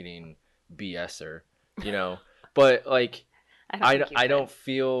marketing BSer, but like I don't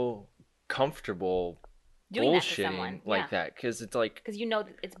feel comfortable doing bullshitting like that, because it's like, because that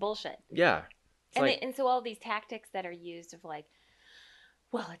it's bullshit. Yeah. And so all these tactics that are used of like,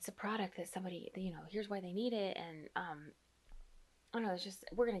 well, it's a product that somebody, here's why they need it, and I don't know. It's just,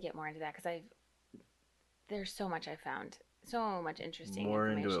 we're gonna get more into that because there's so much I found, so much interesting more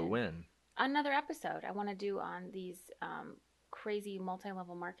information. into it when another episode I want to do on these crazy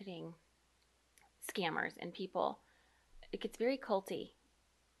multi-level marketing scammers and people. It gets very culty.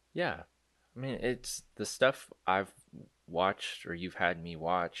 Yeah, I mean, it's the stuff I've watched, or you've had me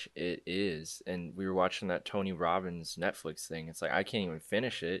watch. It is, and we were watching that Tony Robbins Netflix thing. It's like I can't even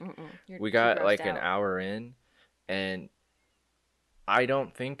finish it. We got like an hour in, and I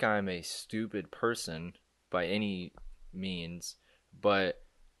don't think I'm a stupid person by any means, but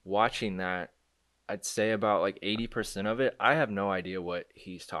watching that, I'd say about like 80% of it, I have no idea what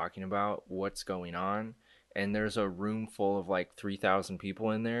he's talking about, what's going on, and there's a room full of like 3,000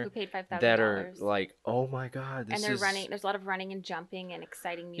 people in there Who paid $5,000? that are like, oh my God, this And they're is... running. There's a lot of running and jumping and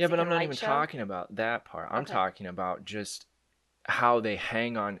exciting music. Yeah, but I'm and not light even show. talking about that part. I'm Okay. talking about just how they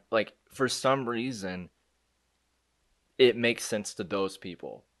hang on. Like, for some reason, it makes sense to those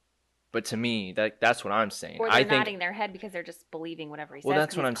people. But to me, that's what I'm saying. Or they're I think, nodding their head because they're just believing whatever he well, says.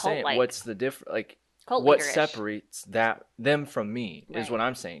 that's 'cause what he's I'm saying. cult-like. What's the difference? Like, Cult what leader-ish. separates them from me is Right. what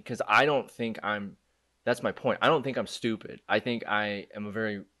I'm saying. Because I don't think I'm. That's my point. I don't think I'm stupid. I think I am a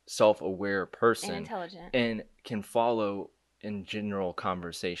very self-aware person And intelligent. and can follow in general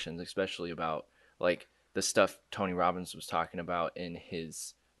conversations, especially about like the stuff Tony Robbins was talking about in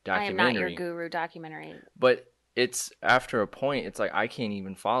his I am not your documentary. guru documentary. But it's after a point, it's like I can't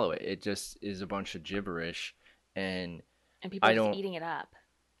even follow it. It just is a bunch of gibberish, and And people I are just don't. eating it up.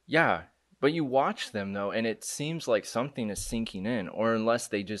 Yeah, but you watch them though, and it seems like something is sinking in, or unless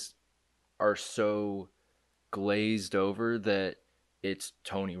they just are so glazed over that it's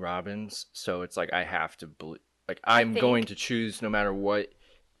Tony Robbins, so it's like I have to believe. Like I'm going to choose no matter what.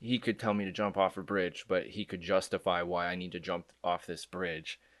 He could tell me to jump off a bridge, but he could justify why I need to jump off this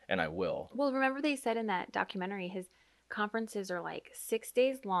bridge, and I will. Well, remember they said in that documentary his conferences are like 6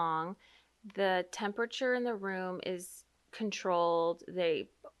 days long. The temperature in the room is controlled. They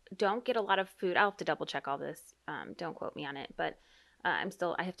don't get a lot of food. I'll have to double check all this. Don't quote me on it, but I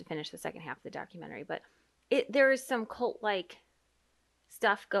have to finish the second half of the documentary. But there is some cult-like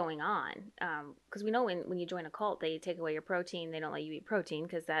stuff going on. Because we know when you join a cult, they take away your protein. They don't let you eat protein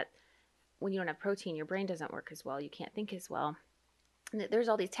because when you don't have protein, your brain doesn't work as well. You can't think as well. And there's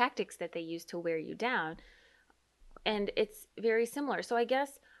all these tactics that they use to wear you down. And it's very similar. So I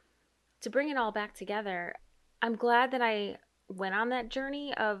guess to bring it all back together, I'm glad that I went on that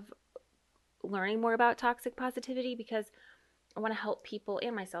journey of learning more about toxic positivity because I want to help people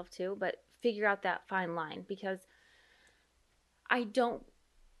and myself too, but figure out that fine line because I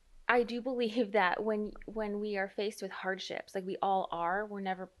do believe that when we are faced with hardships, like we all are, we're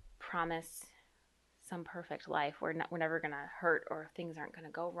never promised some perfect life. We're never going to hurt or things aren't going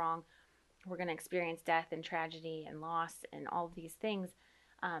to go wrong. We're going to experience death and tragedy and loss and all of these things.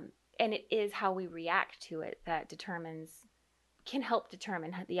 And it is how we react to it that can help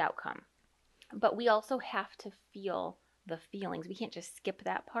determine the outcome. But we also have to feel the feelings. We can't just skip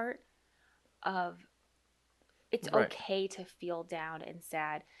that part of it's Right. okay to feel down and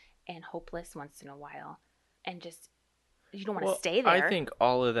sad and hopeless once in a while. And just, you don't want to stay there. I think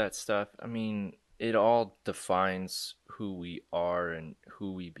all of that stuff, I mean, it all defines who we are and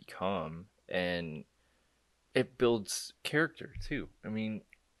who we become. And it builds character too. I mean,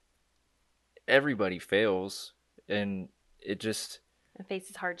 everybody fails and it just... It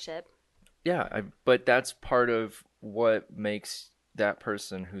faces hardship. Yeah, but that's part of what makes that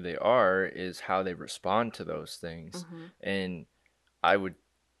person who they are is how they respond to those things. Mm-hmm. And I would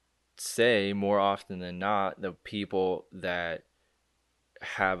say more often than not, the people that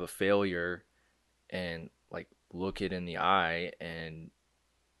have a failure and like look it in the eye and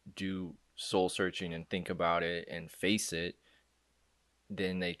do soul searching and think about it and face it,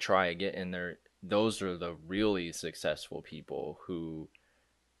 then they try again, and those are the really successful people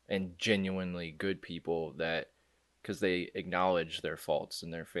and genuinely good people that because they acknowledge their faults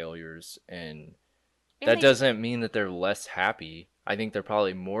and their failures, and that doesn't mean that they're less happy. I think they're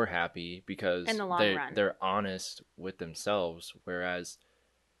probably more happy because in the long run, they're honest with themselves. Whereas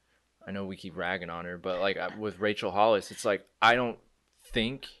I know we keep ragging on her, but like with Rachel Hollis, it's like I don't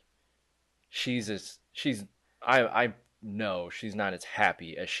think I know she's not as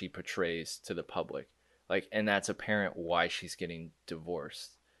happy as she portrays to the public. Like, and that's apparent why she's getting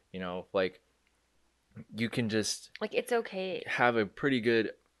divorced. You know, like you can just like it's okay have a pretty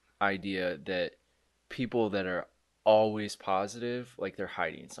good idea that people that are always positive, like they're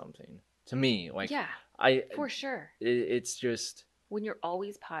hiding something. To me, like yeah, for sure. It's just when you're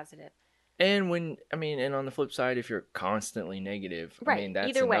always positive. And and on the flip side, if you're constantly negative, right. I mean, that's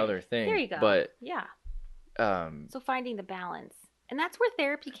Either another way. thing. There you go. But yeah. So finding the balance, and that's where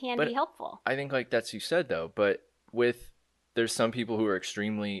therapy can be helpful. I think, like that's you said though. But there's some people who are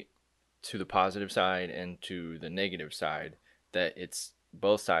extremely to the positive side and to the negative side. That it's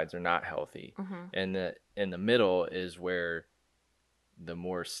both sides are not healthy, and that in the middle is where the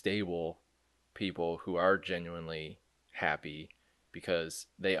more stable people who are genuinely happy, because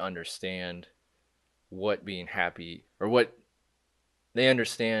they understand what being happy or what they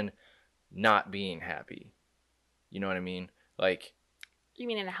understand not being happy. You know what I mean? Like, you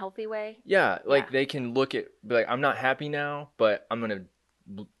mean in a healthy way? Yeah, like they can be like, I'm not happy now, but I'm going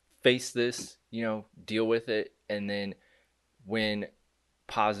to face this, deal with it. And then when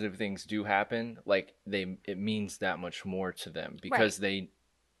positive things do happen, like it means that much more to them because they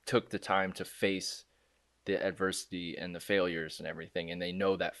took the time to face the adversity and the failures and everything, and they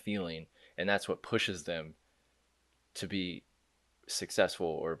know that feeling, and that's what pushes them to be successful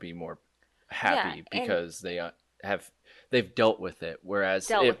or be more happy because they've dealt with it. Whereas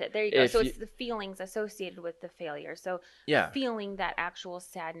dealt with it. There you go. So you, it's the feelings associated with the failure. So yeah, feeling that actual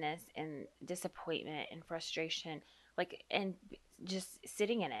sadness and disappointment and frustration, like, and just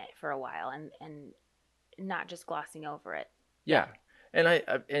sitting in it for a while and not just glossing over it. yeah. And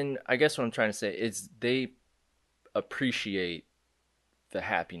I guess what I'm trying to say is they appreciate the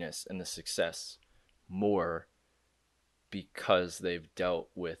happiness and the success more because they've dealt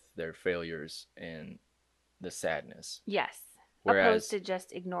with their failures and the sadness. Yes. Whereas, opposed to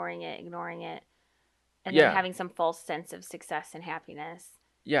just ignoring it, and then having some false sense of success and happiness.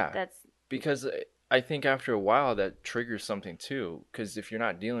 Yeah. That's because I think after a while that triggers something too. Because if you're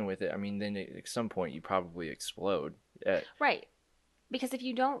not dealing with it, I mean, then at some point you probably explode. Right. Because if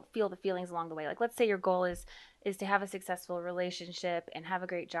you don't feel the feelings along the way, like let's say your goal is to have a successful relationship and have a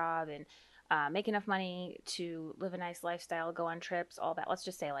great job and make enough money to live a nice lifestyle, go on trips, all that. Let's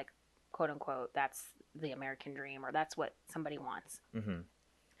just say, like, quote unquote, that's the American dream, or that's what somebody wants. Mm-hmm.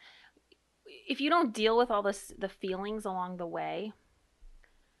 If you don't deal with all the feelings along the way,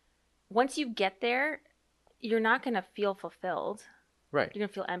 once you get there, you're not going to feel fulfilled. Right. You're going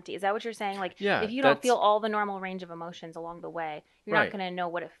to feel empty. Is that what you're saying? Like, yeah, if you don't feel all the normal range of emotions along the way, you're not going to know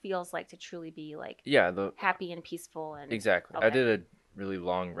what it feels like to truly be, like, happy and peaceful. And exactly. Okay. I did a really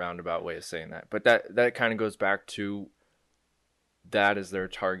long roundabout way of saying that. But that kind of goes back to that is their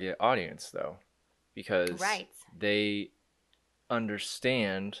target audience, though. Because they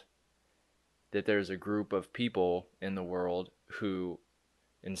understand that there's a group of people in the world who,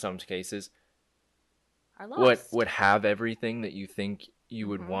 in some cases, are lost. would have everything that you think you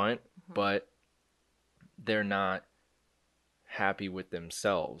would want, but they're not happy with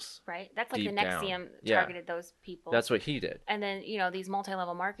themselves. Right. That's like the NXIVM targeted those people. That's what he did. And then, these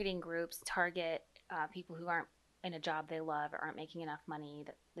multi-level marketing groups target people who aren't in a job they love or aren't making enough money,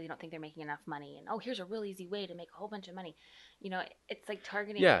 that they don't think they're making enough money. And, here's a real easy way to make a whole bunch of money. It's like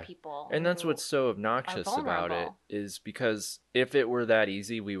targeting people. And that's what's so obnoxious about it, is because if it were that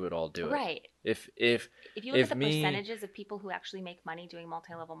easy, we would all do it. Right. If you look at the percentages of people who actually make money doing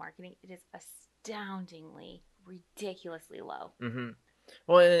multi-level marketing, it is astoundingly, ridiculously low. Mm-hmm.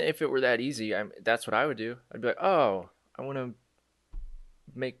 Well, and if it were that easy, that's what I would do. I'd be like, I want to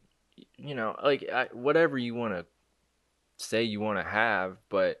make, whatever you want to say you want to have,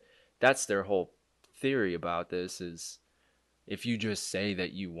 but that's their whole theory about this is if you just say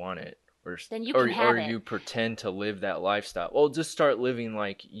that you want it, then you can have it. You pretend to live that lifestyle. Well, just start living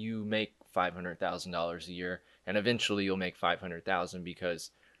like you make $500,000 a year, and eventually you'll make $500,000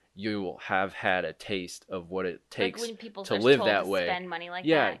 because you will have had a taste of what it takes to live that way. Spend money like that.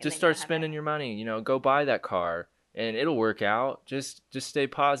 Yeah, just start spending your money. Go buy that car, and it'll work out. Just stay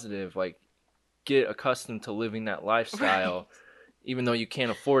positive. Like, get accustomed to living that lifestyle, even though you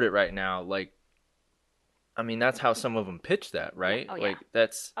can't afford it right now. Like, I mean, that's how some of them pitch that, right? Yeah. Oh, like, yeah.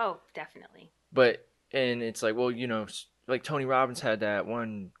 that's... Oh, definitely. But, and it's like, well, like Tony Robbins had that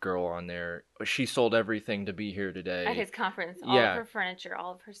one girl on there. She sold everything to be here today. At his conference, all of her furniture,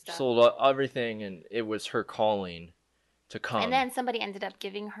 all of her stuff. Sold everything, and it was her calling to come. And then somebody ended up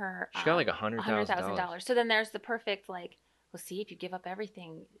giving her... She got like $100,000. So then there's the perfect, like, well, see, if you give up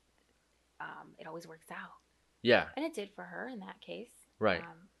everything, it always works out. Yeah. And it did for her in that case. Right.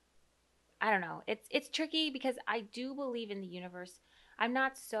 I don't know. It's tricky because I do believe in the universe. I'm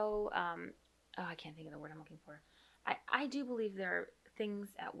not so... I can't think of the word I'm looking for. I do believe there are things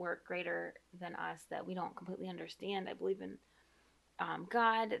at work greater than us that we don't completely understand. I believe in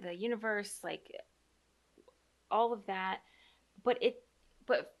God, the universe, like all of that. But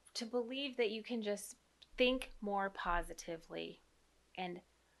to believe that you can just think more positively and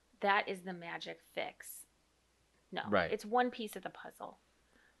that is the magic fix. No. Right. It's one piece of the puzzle.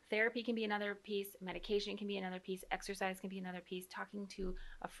 Therapy can be another piece. Medication can be another piece. Exercise can be another piece. Talking to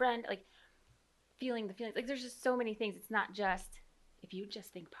a friend, like feeling the feelings. Like there's just so many things. It's not just, if you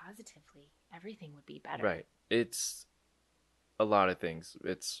just think positively, everything would be better. Right. It's a lot of things.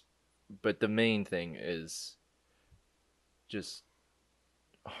 But the main thing is just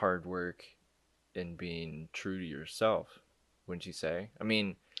hard work and being true to yourself, wouldn't you say? I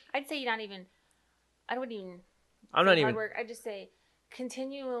mean, I'd say I wouldn't even I'm say not hard even work. I'd just say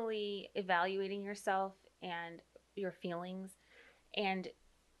continually evaluating yourself and your feelings. And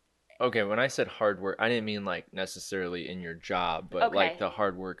okay, when I said hard work, I didn't mean like necessarily in your job, but like the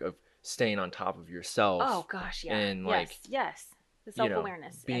hard work of staying on top of yourself. oh gosh, yeah. And yes, yes. The you know,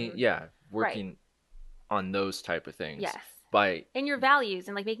 self-awareness. being, And, yeah, working on those type of things. yes. By, And your values,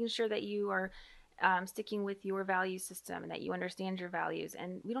 and like making sure that you are sticking with your value system and that you understand your values.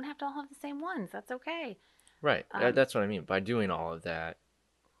 And we don't have to all have the same ones. That's okay. right. Um, That's what I mean. By doing all of that,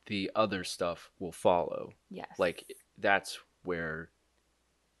 the other stuff will follow. yes. Like, that's where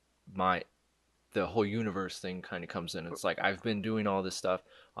my the whole universe thing kind of comes in. It's like I've been doing all this stuff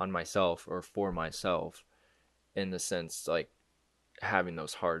on myself or for myself, in the sense like having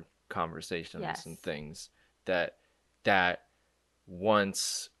those hard conversations Yes. and things that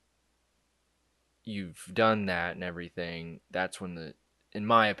once you've done that and everything, that's when in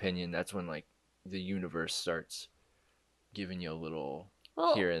my opinion, that's when like the universe starts giving you a little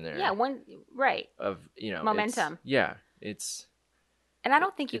well, here and there. Yeah, right. Of, Momentum. It's And I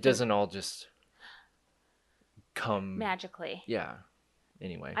don't think you it can doesn't all just come magically. Yeah.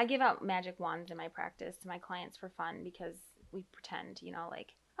 Anyway. I give out magic wands in my practice to my clients for fun because we pretend,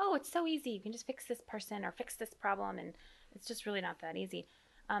 like, oh, it's so easy. You can just fix this person or fix this problem, and it's just really not that easy.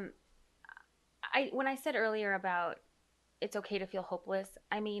 When I said earlier about it's okay to feel hopeless,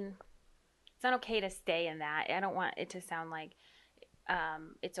 I mean, it's not okay to stay in that. I don't want it to sound like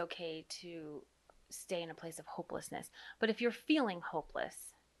it's okay to stay in a place of hopelessness. But if you're feeling hopeless,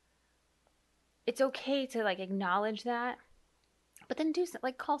 it's okay to like acknowledge that, but then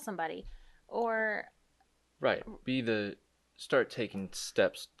like call somebody or Right. Start taking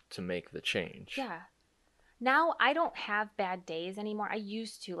steps to make the change. yeah. Now I don't have bad days anymore. I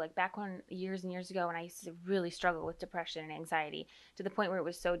used to, like back when years and years ago, when I used to really struggle with depression and anxiety to the point where it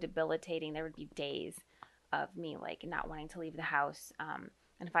was so debilitating. There would be days of me like not wanting to leave the house.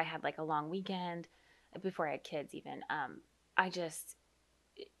 And if I had like a long weekend before I had kids, even, I just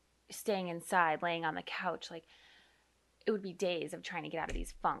staying inside, laying on the couch, like it would be days of trying to get out of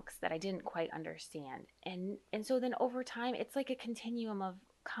these funks that I didn't quite understand. And so then over time, it's like a continuum of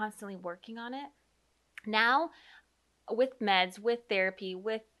constantly working on it. Now, with meds, with therapy,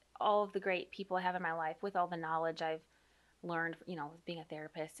 with all of the great people I have in my life, with all the knowledge I've learned, with being a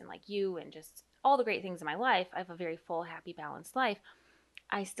therapist and like you and just all the great things in my life, I have a very full, happy, balanced life.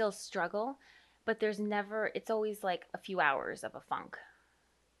 I still struggle, but it's always like a few hours of a funk,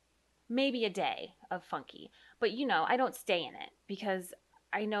 maybe a day of funky. But I don't stay in it because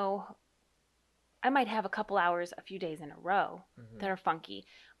I know I might have a couple hours, a few days in a row that are funky,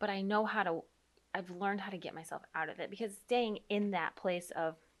 but I've learned how to get myself out of it, because staying in that place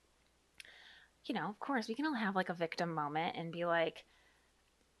of, of course we can all have like a victim moment and be like,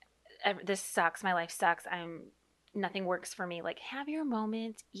 this sucks, my life sucks, nothing works for me. Like, have your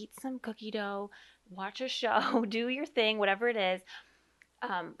moment, eat some cookie dough, watch a show, do your thing, whatever it is.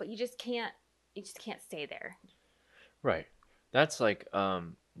 But you just can't stay there. Right. That's like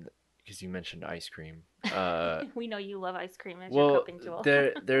because you mentioned ice cream. We know you love ice cream as your coping tool.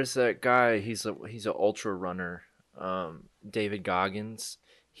 there's a guy, he's an ultra runner, David Goggins.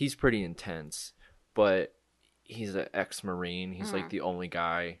 He's pretty intense, but he's an ex-Marine. He's like the only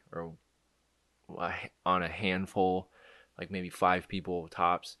guy or on a handful, like maybe 5 people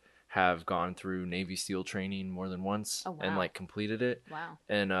tops, have gone through Navy SEAL training more than once. Oh, wow. And like completed it. Wow.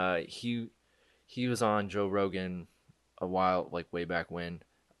 And he was on Joe Rogan a while, like way back when.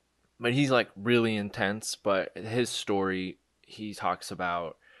 But he's like really intense. But his story, he talks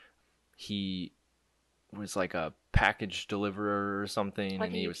about he was like a package deliverer or something, Like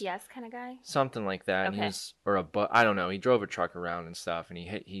and a he UPS was kind of guy? something like that. Okay. And he was, I don't know. He drove a truck around and stuff, and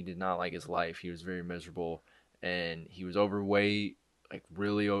he did not like his life. He was very miserable, and he was overweight, like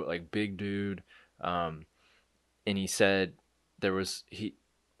really like big dude. And he said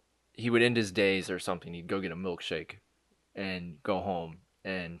he would end his days or something. He'd go get a milkshake and go home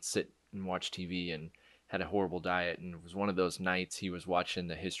and sit and watch TV, and had a horrible diet. And it was one of those nights he was watching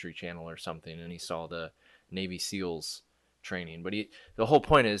the History Channel or something, and he saw the Navy SEALs training. But the whole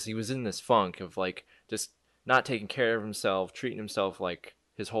point is he was in this funk of like just not taking care of himself, treating himself like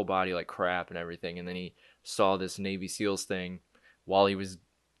his whole body like crap and everything. And then he saw this Navy SEALs thing while he was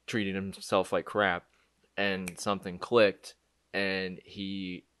treating himself like crap, and something clicked, and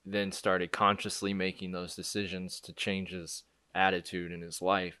he then started consciously making those decisions to change his attitude in his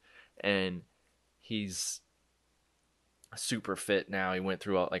life. And he's super fit now. He went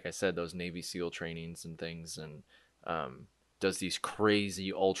through, like I said, those Navy SEAL trainings and things, and does these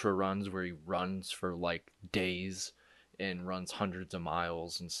crazy ultra runs where he runs for like days and runs hundreds of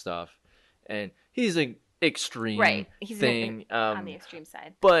miles and stuff. And he's an extreme Right. He's thing, on the extreme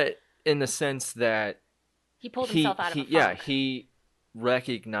side. but in the sense that He pulled himself out of a funk. yeah, he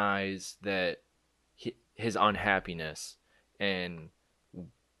recognized that his unhappiness and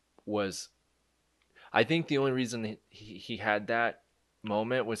was, I think the only reason he had that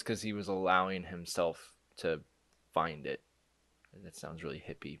moment was because he was allowing himself to find it. That sounds really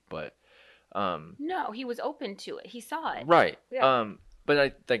hippie, but No, he was open to it. He saw it. right. Yeah. But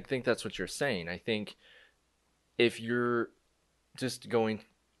I think that's what you're saying. I think if you're just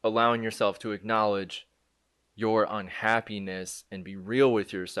allowing yourself to acknowledge your unhappiness and be real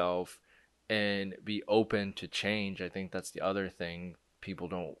with yourself and be open to change, I think that's the other thing. People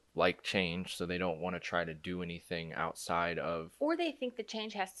don't like change, so they don't want to try to do anything outside of Or they think the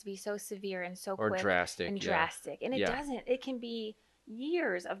change has to be so severe and so or quick drastic. and Yeah. drastic. And it Yeah. doesn't. It can be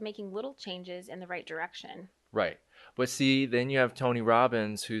years of making little changes in the right direction. Right. But see, then you have Tony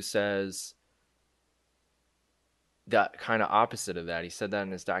Robbins who says that kind of opposite of that. He said that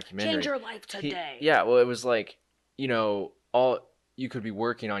in his documentary. Change your life today. Yeah, well, it was like, all you could be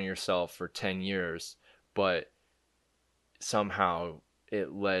working on yourself for 10 years, but somehow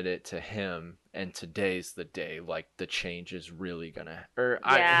it led it to him, and today's the day, like the change is really gonna,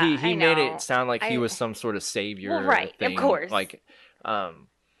 Yeah, he I made know. it sound like he I- was some sort of savior Well, right, of thing. course. Like,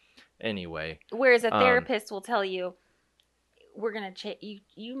 anyway. Whereas a Um, therapist will tell you, we're gonna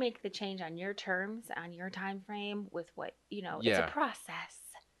you make the change on your terms, on your time frame, with what it's Yeah. a process.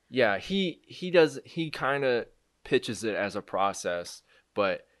 Yeah, he kind of pitches it as a process,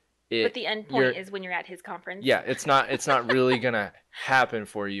 but But the end point is when you're at his conference. yeah, it's not really gonna happen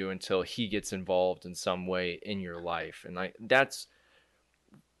for you until he gets involved in some way in your life, and like it's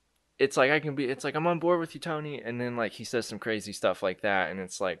like it's like I'm on board with you, Tony, and then like he says some crazy stuff like that, and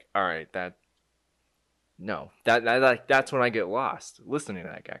it's like, all right, that's when I get lost listening to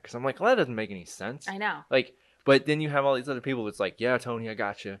that guy, because I'm like, well, that doesn't make any sense. I know. Like, but then you have all these other people that's like, yeah, Tony, I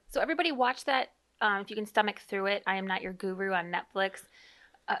got you. So everybody watch that if you can stomach through it. I Am Not Your Guru on Netflix,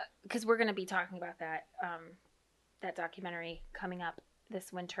 because we're going to be talking about that documentary coming up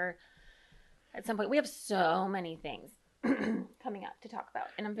this winter at some point. We have so many things coming up to talk about,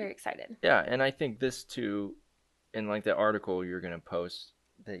 and I'm very excited. Yeah, and I think this too, in like the article you're gonna post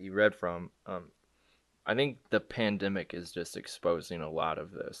that you read from, I think the pandemic is just exposing a lot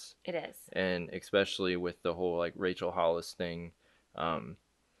of this, It is. and especially with the whole like Rachel Hollis thing,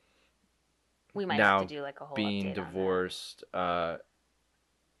 We might now have to do like a whole being update on that. divorced,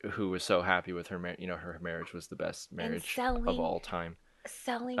 who was so happy with her her marriage was the best marriage of selling- all time.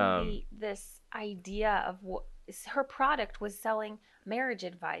 Selling this idea of what her product was, selling marriage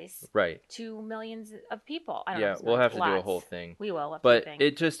advice Right. to millions of people. I don't know. Yeah, if it's we'll have to do a lots. whole thing. We will. But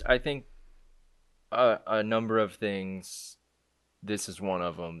it just, I think, a number of things. This is one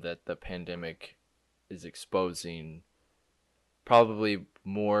of them that the pandemic is exposing, probably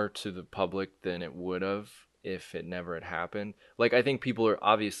more to the public than it would have if it never had happened. Like, I think people are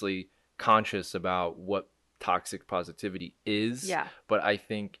obviously conscious about what toxic positivity is. Yeah. But I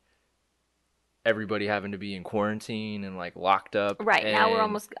think everybody having to be in quarantine and like locked up. Right. Now we're and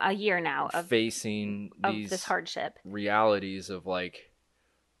almost a year now of facing these this hardship. realities of like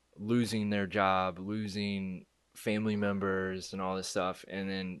losing their job, losing family members and all this stuff, and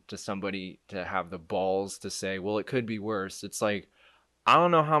then to somebody to have the balls to say, well, it could be worse. It's like, I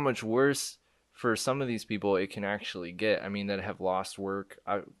don't know how much worse for some of these people it can actually get. I mean, that have lost work.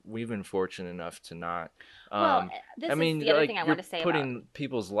 We've been fortunate enough to not. Well, this I mean, is the other like, thing I you're want to say putting about.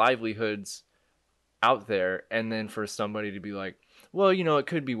 people's livelihoods out there, and then for somebody to be like, well, it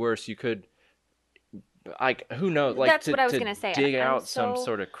could be worse. You could, like, who knows? Like, That's what I was gonna say. dig I'm out some so-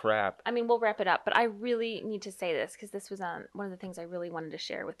 sort of crap. I mean, we'll wrap it up, but I really need to say this because this was one of the things I really wanted to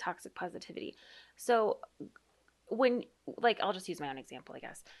share with toxic positivity. So, when, like, I'll just use my own example, I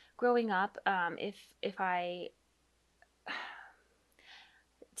guess. Growing up, if I,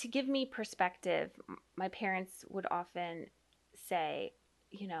 to give me perspective, my parents would often say,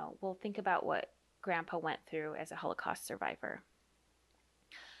 well, think about what Grandpa went through as a Holocaust survivor.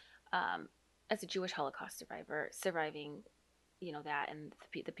 As a Jewish Holocaust survivor, surviving, that, and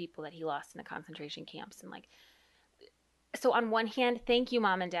the people that he lost in the concentration camps, and like, so on one hand, thank you,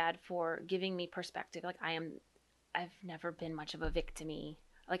 Mom and Dad, for giving me perspective. Like, I've never been much of a victim-y.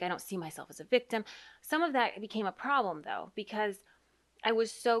 Like, I don't see myself as a victim. Some of that became a problem though, because I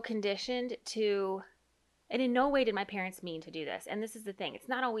was so conditioned to, and in no way did my parents mean to do this. And this is the thing. It's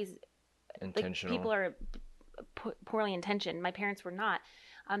not always Intentional. like people are poorly intentioned. My parents were not.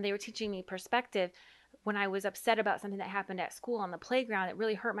 They were teaching me perspective. When I was upset about something that happened at school on the playground, it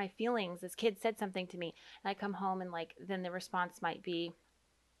really hurt my feelings. This kid said something to me, and I come home and like, then the response might be,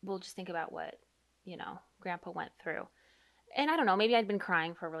 well, just think about what, Grandpa went through. And I don't know, maybe I'd been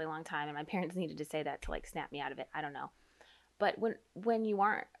crying for a really long time and my parents needed to say that to like snap me out of it. I don't know. But when you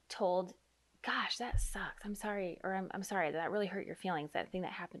aren't told gosh, that sucks. I'm sorry, or I'm sorry that really hurt your feelings. That thing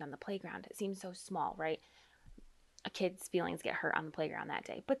that happened on the playground. It seems so small, right? A kid's feelings get hurt on the playground that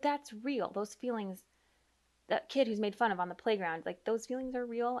day, but that's real. Those feelings, that kid who's made fun of on the playground, like those feelings are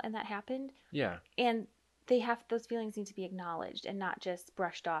real, and that happened, Yeah. and those feelings need to be acknowledged and not just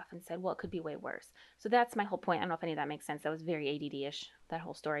brushed off and said, well, it could be way worse. So that's my whole point. I don't know if any of that makes sense. That was very ADD-ish, that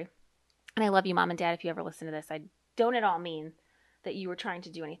whole story. And I love you, Mom and Dad. If you ever listen to this, I don't at all mean that you were trying to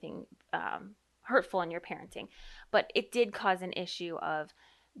do anything hurtful in your parenting, but it did cause an issue of,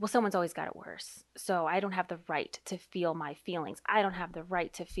 well, someone's always got it worse, so I don't have the right to feel my feelings. I don't have the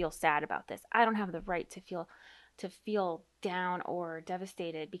right to feel sad about this. I don't have the right to feel down or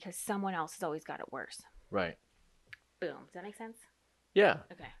devastated because someone else has always got it worse. Right. Boom. Does that make sense? Yeah.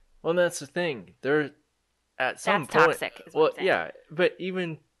 Okay. Well, that's the thing. There, at some That's point, toxic, is what well, I'm saying. yeah, but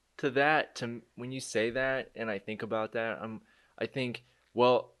even to that, when you say that, and I think about that, I think,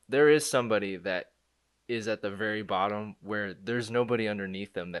 well, there is somebody that is at the very bottom where there's nobody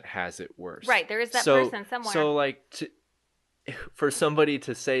underneath them that has it worse. Right. There is that So- person somewhere. So, like, for somebody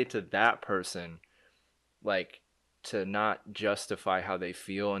to say to that person, like, to not justify how they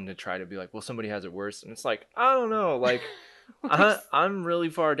feel and to try to be like, well, somebody has it worse, and it's like, I don't know, like, I'm really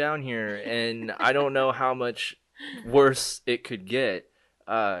far down here, and I don't know how much worse it could get.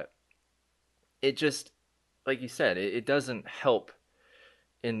 It just, like you said, it doesn't help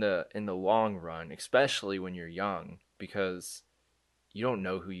in the long run, especially when you're young, because you don't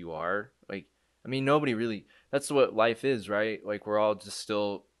know who you are. Like, I mean, nobody really. That's what life is, right? Like, we're all just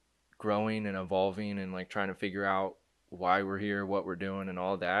still growing and evolving and like trying to figure out why we're here, what we're doing, and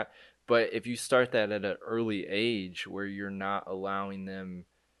all that. But if you start that at an early age where you're not allowing them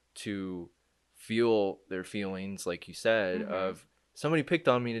to feel their feelings, like you said, Mhm. of somebody picked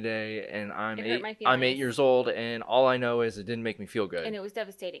on me today and I'm It hurt my I'm 8 feelings. years old and all I know is it didn't make me feel good. And it was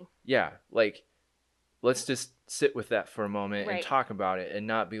devastating. Yeah, like, let's just sit with that for a moment and Right. talk about it and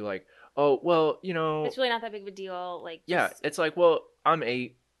not be like, oh, well, you know, It's really not that big of a deal. Like, yeah, just, it's like, well, I'm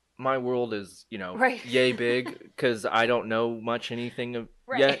 8. My world is, you know, Right. yay big because I don't know much anything of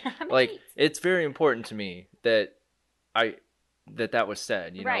right. yet. I'm Like, 8. it's very important to me that that was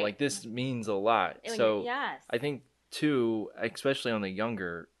said, you know, Right. like, this means a lot. When So you're- yes. I think too, especially on the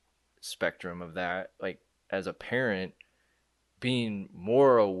younger spectrum of that, like, as a parent, being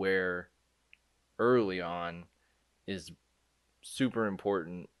more aware early on is super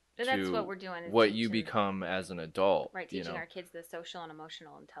important And that's to what we're doing. Is what you teaching- become as an adult. Right, you teaching know? our kids the social and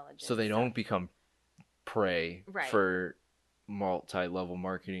emotional intelligence. So they stuff. don't become prey Right. for multi-level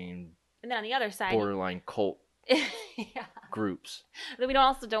marketing, And then on the other side, borderline cult yeah. groups. Then we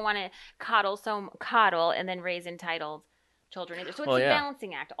don't want to coddle and then raise entitled children either. So it's Well, a yeah.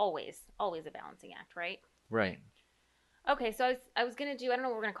 balancing act, always a balancing act, right? Right. Okay, so I was gonna do, I don't know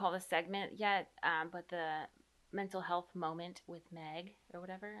what we're gonna call this segment yet, but the mental health moment with Meg or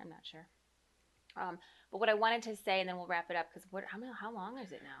whatever, I'm not sure. But what I wanted to say, and then we'll wrap it up because how long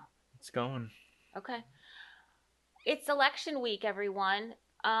is it now? It's going. Okay. It's election week, everyone.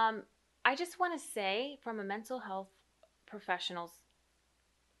 I just want to say, from a mental health professional's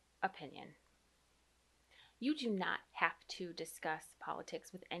opinion, you do not have to discuss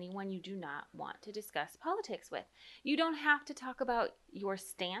politics with anyone you do not want to discuss politics with. You don't have to talk about your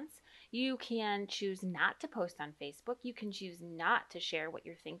stance. You can choose not to post on Facebook. You can choose not to share what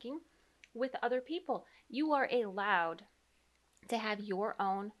you're thinking with other people. You are allowed to have your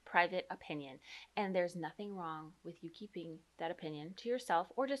own private opinion. And there's nothing wrong with you keeping that opinion to yourself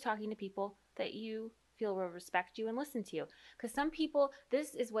or just talking to people that you feel will respect you and listen to you. Because some people,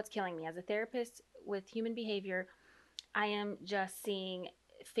 this is what's killing me. As a therapist with human behavior, I am just seeing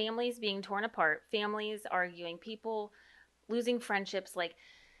families being torn apart, families arguing, people losing friendships. Like,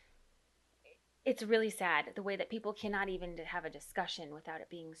 it's really sad the way that people cannot even have a discussion without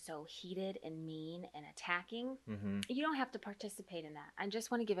it being so heated and mean and attacking. Mm-hmm. You don't have to participate in that. I just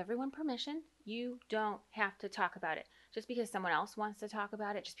want to give everyone permission. You don't have to talk about it. Just because someone else wants to talk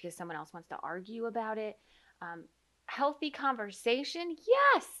about it, just because someone else wants to argue about it. Healthy conversation,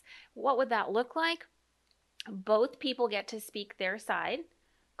 yes. What would that look like? Both people get to speak their side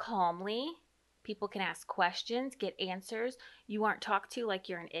calmly. People can ask questions, get answers. You aren't talked to like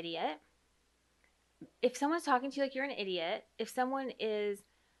you're an idiot. If someone's talking to you like you're an idiot, if someone is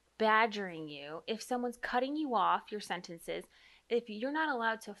badgering you, if someone's cutting you off your sentences, if you're not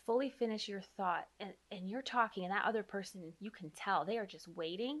allowed to fully finish your thought and you're talking and that other person, you can tell they are just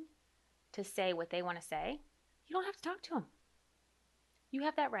waiting to say what they want to say, you don't have to talk to them. You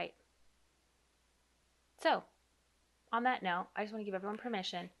have that right. So, on that note, I just want to give everyone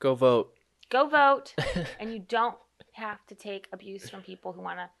permission. Go vote. Go vote, and you don't have to take abuse from people who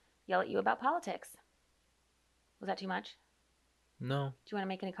want to yell at you about politics. Was that too much? No, Do you want to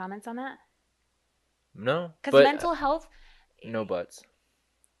make any comments on that? no. Because But mental health no buts.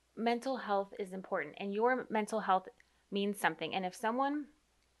 mental health is important, and your mental health means something. And if someone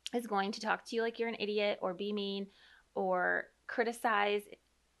is going to talk to you like you're an idiot or be mean or criticize,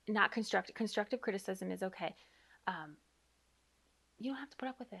 not constructive criticism is okay. You don't have to put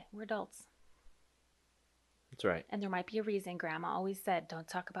up with it. We're adults. That's right. And there might be a reason. Grandma always said, don't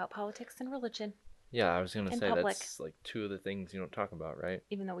talk about politics and religion, Yeah, I was gonna In say public. that's like two of the things you don't talk about, right?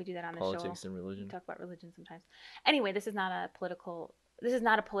 even though we do that on the Politics show. and We religion. talk about religion sometimes. Anyway, this is not a political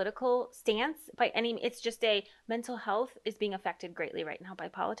stance by any. It's just a mental health is being affected greatly right now by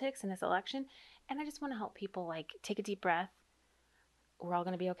politics and this election, and I just want to help people like take a deep breath. We're all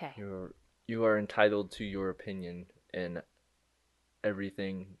gonna be okay. You are entitled to your opinion and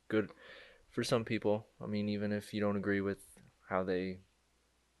everything good for some people. I mean, even if you don't agree with how they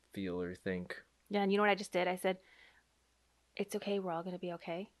feel or think. Yeah, and you know what I just did? I said, it's okay. We're all gonna be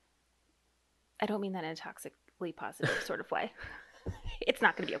okay. I don't mean that in a toxically positive sort of way. It's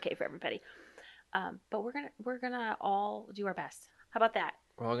not gonna be okay for everybody, but we're gonna all do our best. How about that?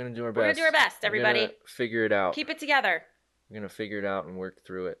 We're all gonna do our best. We're gonna do our best, We're gonna everybody. figure it out. Keep it together. We're gonna figure it out and work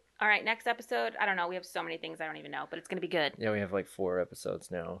through it. All right, next episode. I don't know. We have so many things I don't even know, but it's gonna be good. Yeah, we have like 4 episodes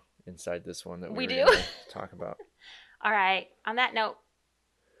now inside this one that We we're do. gonna talk about. All right. On that note,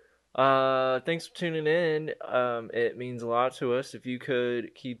 Thanks for tuning in. It means a lot to us if you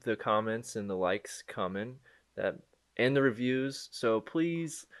could keep the comments and the likes coming, that and the reviews. So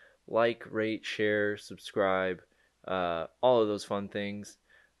please like, rate, share, subscribe, all of those fun things.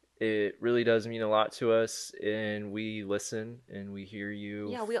 It really does mean a lot to us, and we listen and we hear you.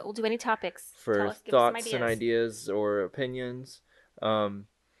 yeah, we'll do any topics. For Tell us, give thoughts us some and ideas or opinions.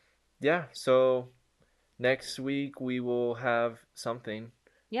 Yeah, so next week we will have something.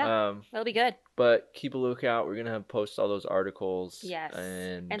 Yeah, that'll be good. But keep a lookout. We're gonna post all those articles. Yes.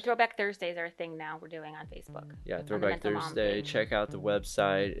 And Throwback Thursdays are a thing now we're doing on Facebook. yeah, on the Throwback Mental Mom Thursday. page. Check out the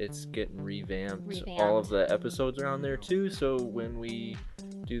website. It's getting revamped. All of the episodes are on there too. So when we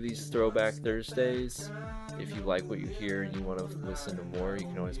do these Throwback Thursdays, if you like what you hear and you want to listen to more, you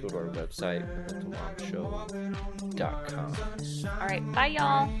can always go to our website, mentalmomshow.com. All right. Bye,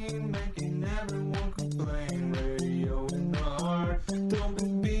 y'all. Making everyone complain. Radio in the heart. Don't be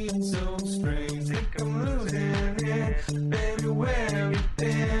being so strange. Think I'm losing it. Baby, where have you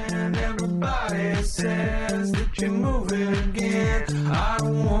been? Everybody says that you're moving